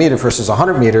 10,000 meter versus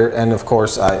 100 meter, and of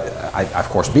course, I of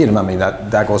course beat him. I mean,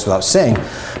 that goes without saying.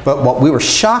 But what we were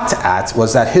shocked at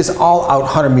was that his all-out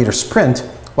 100 meter sprint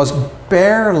was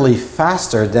barely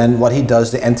faster than what he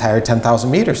does the entire 10,000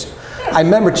 meters. I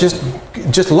remember just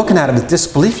looking at him with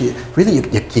disbelief. You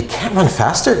can't run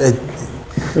faster?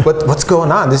 What's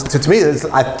going on? To me,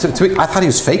 I thought he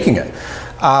was faking it.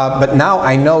 But now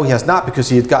I know he has not, because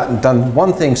he had done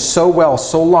one thing so well,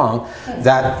 so long,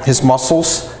 that his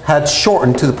muscles had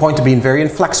shortened to the point of being very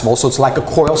inflexible. So it's like a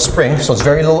coil spring, so it's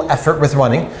very little effort with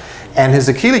running. And his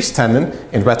Achilles tendon,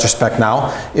 in retrospect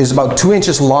now, is about 2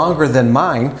 inches longer than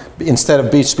mine. Instead of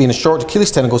just being a short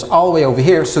Achilles tendon, goes all the way over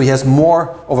here, so he has more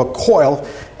of a coil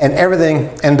and everything.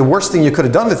 And the worst thing you could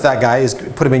have done with that guy is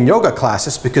put him in yoga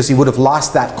classes, because he would have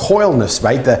lost that coilness,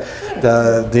 right?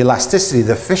 The elasticity,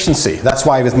 the efficiency. That's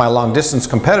why with my long distance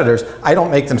competitors, I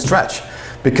don't make them stretch,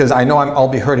 because I know I'll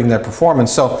be hurting their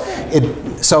performance. So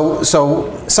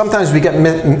sometimes we get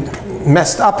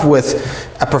messed up with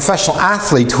a professional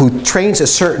athlete who trains a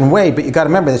certain way, but you got to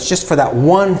remember it's just for that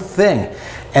one thing,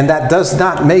 and that does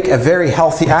not make a very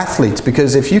healthy athlete,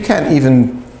 because if you can't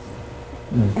even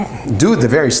do the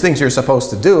various things you're supposed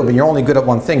to do, but you're only good at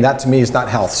one thing, that to me is not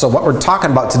health. So what we're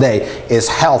talking about today is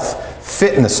health,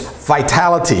 fitness,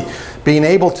 vitality, being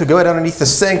able to go underneath the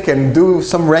sink and do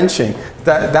some wrenching,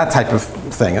 that type of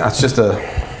thing. That's just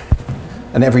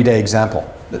an everyday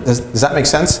example. Does that make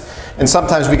sense? And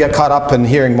sometimes we get caught up in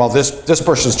hearing, well, this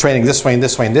person's training this way and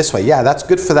this way and this way. Yeah, that's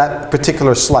good for that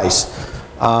particular slice,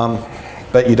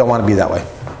 but you don't want to be that way.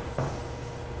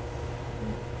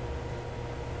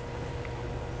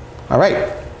 All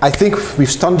right, I think we've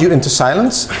stunned you into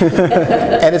silence,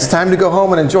 and it's time to go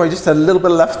home and enjoy just a little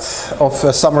bit left of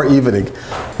summer evening.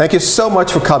 Thank you so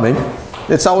much for coming.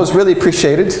 It's always really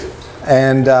appreciated,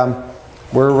 and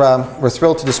we're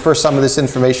thrilled to disperse some of this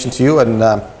information to you,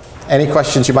 and any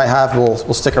questions you might have,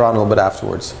 we'll stick around a little bit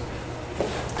afterwards.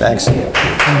 Thanks.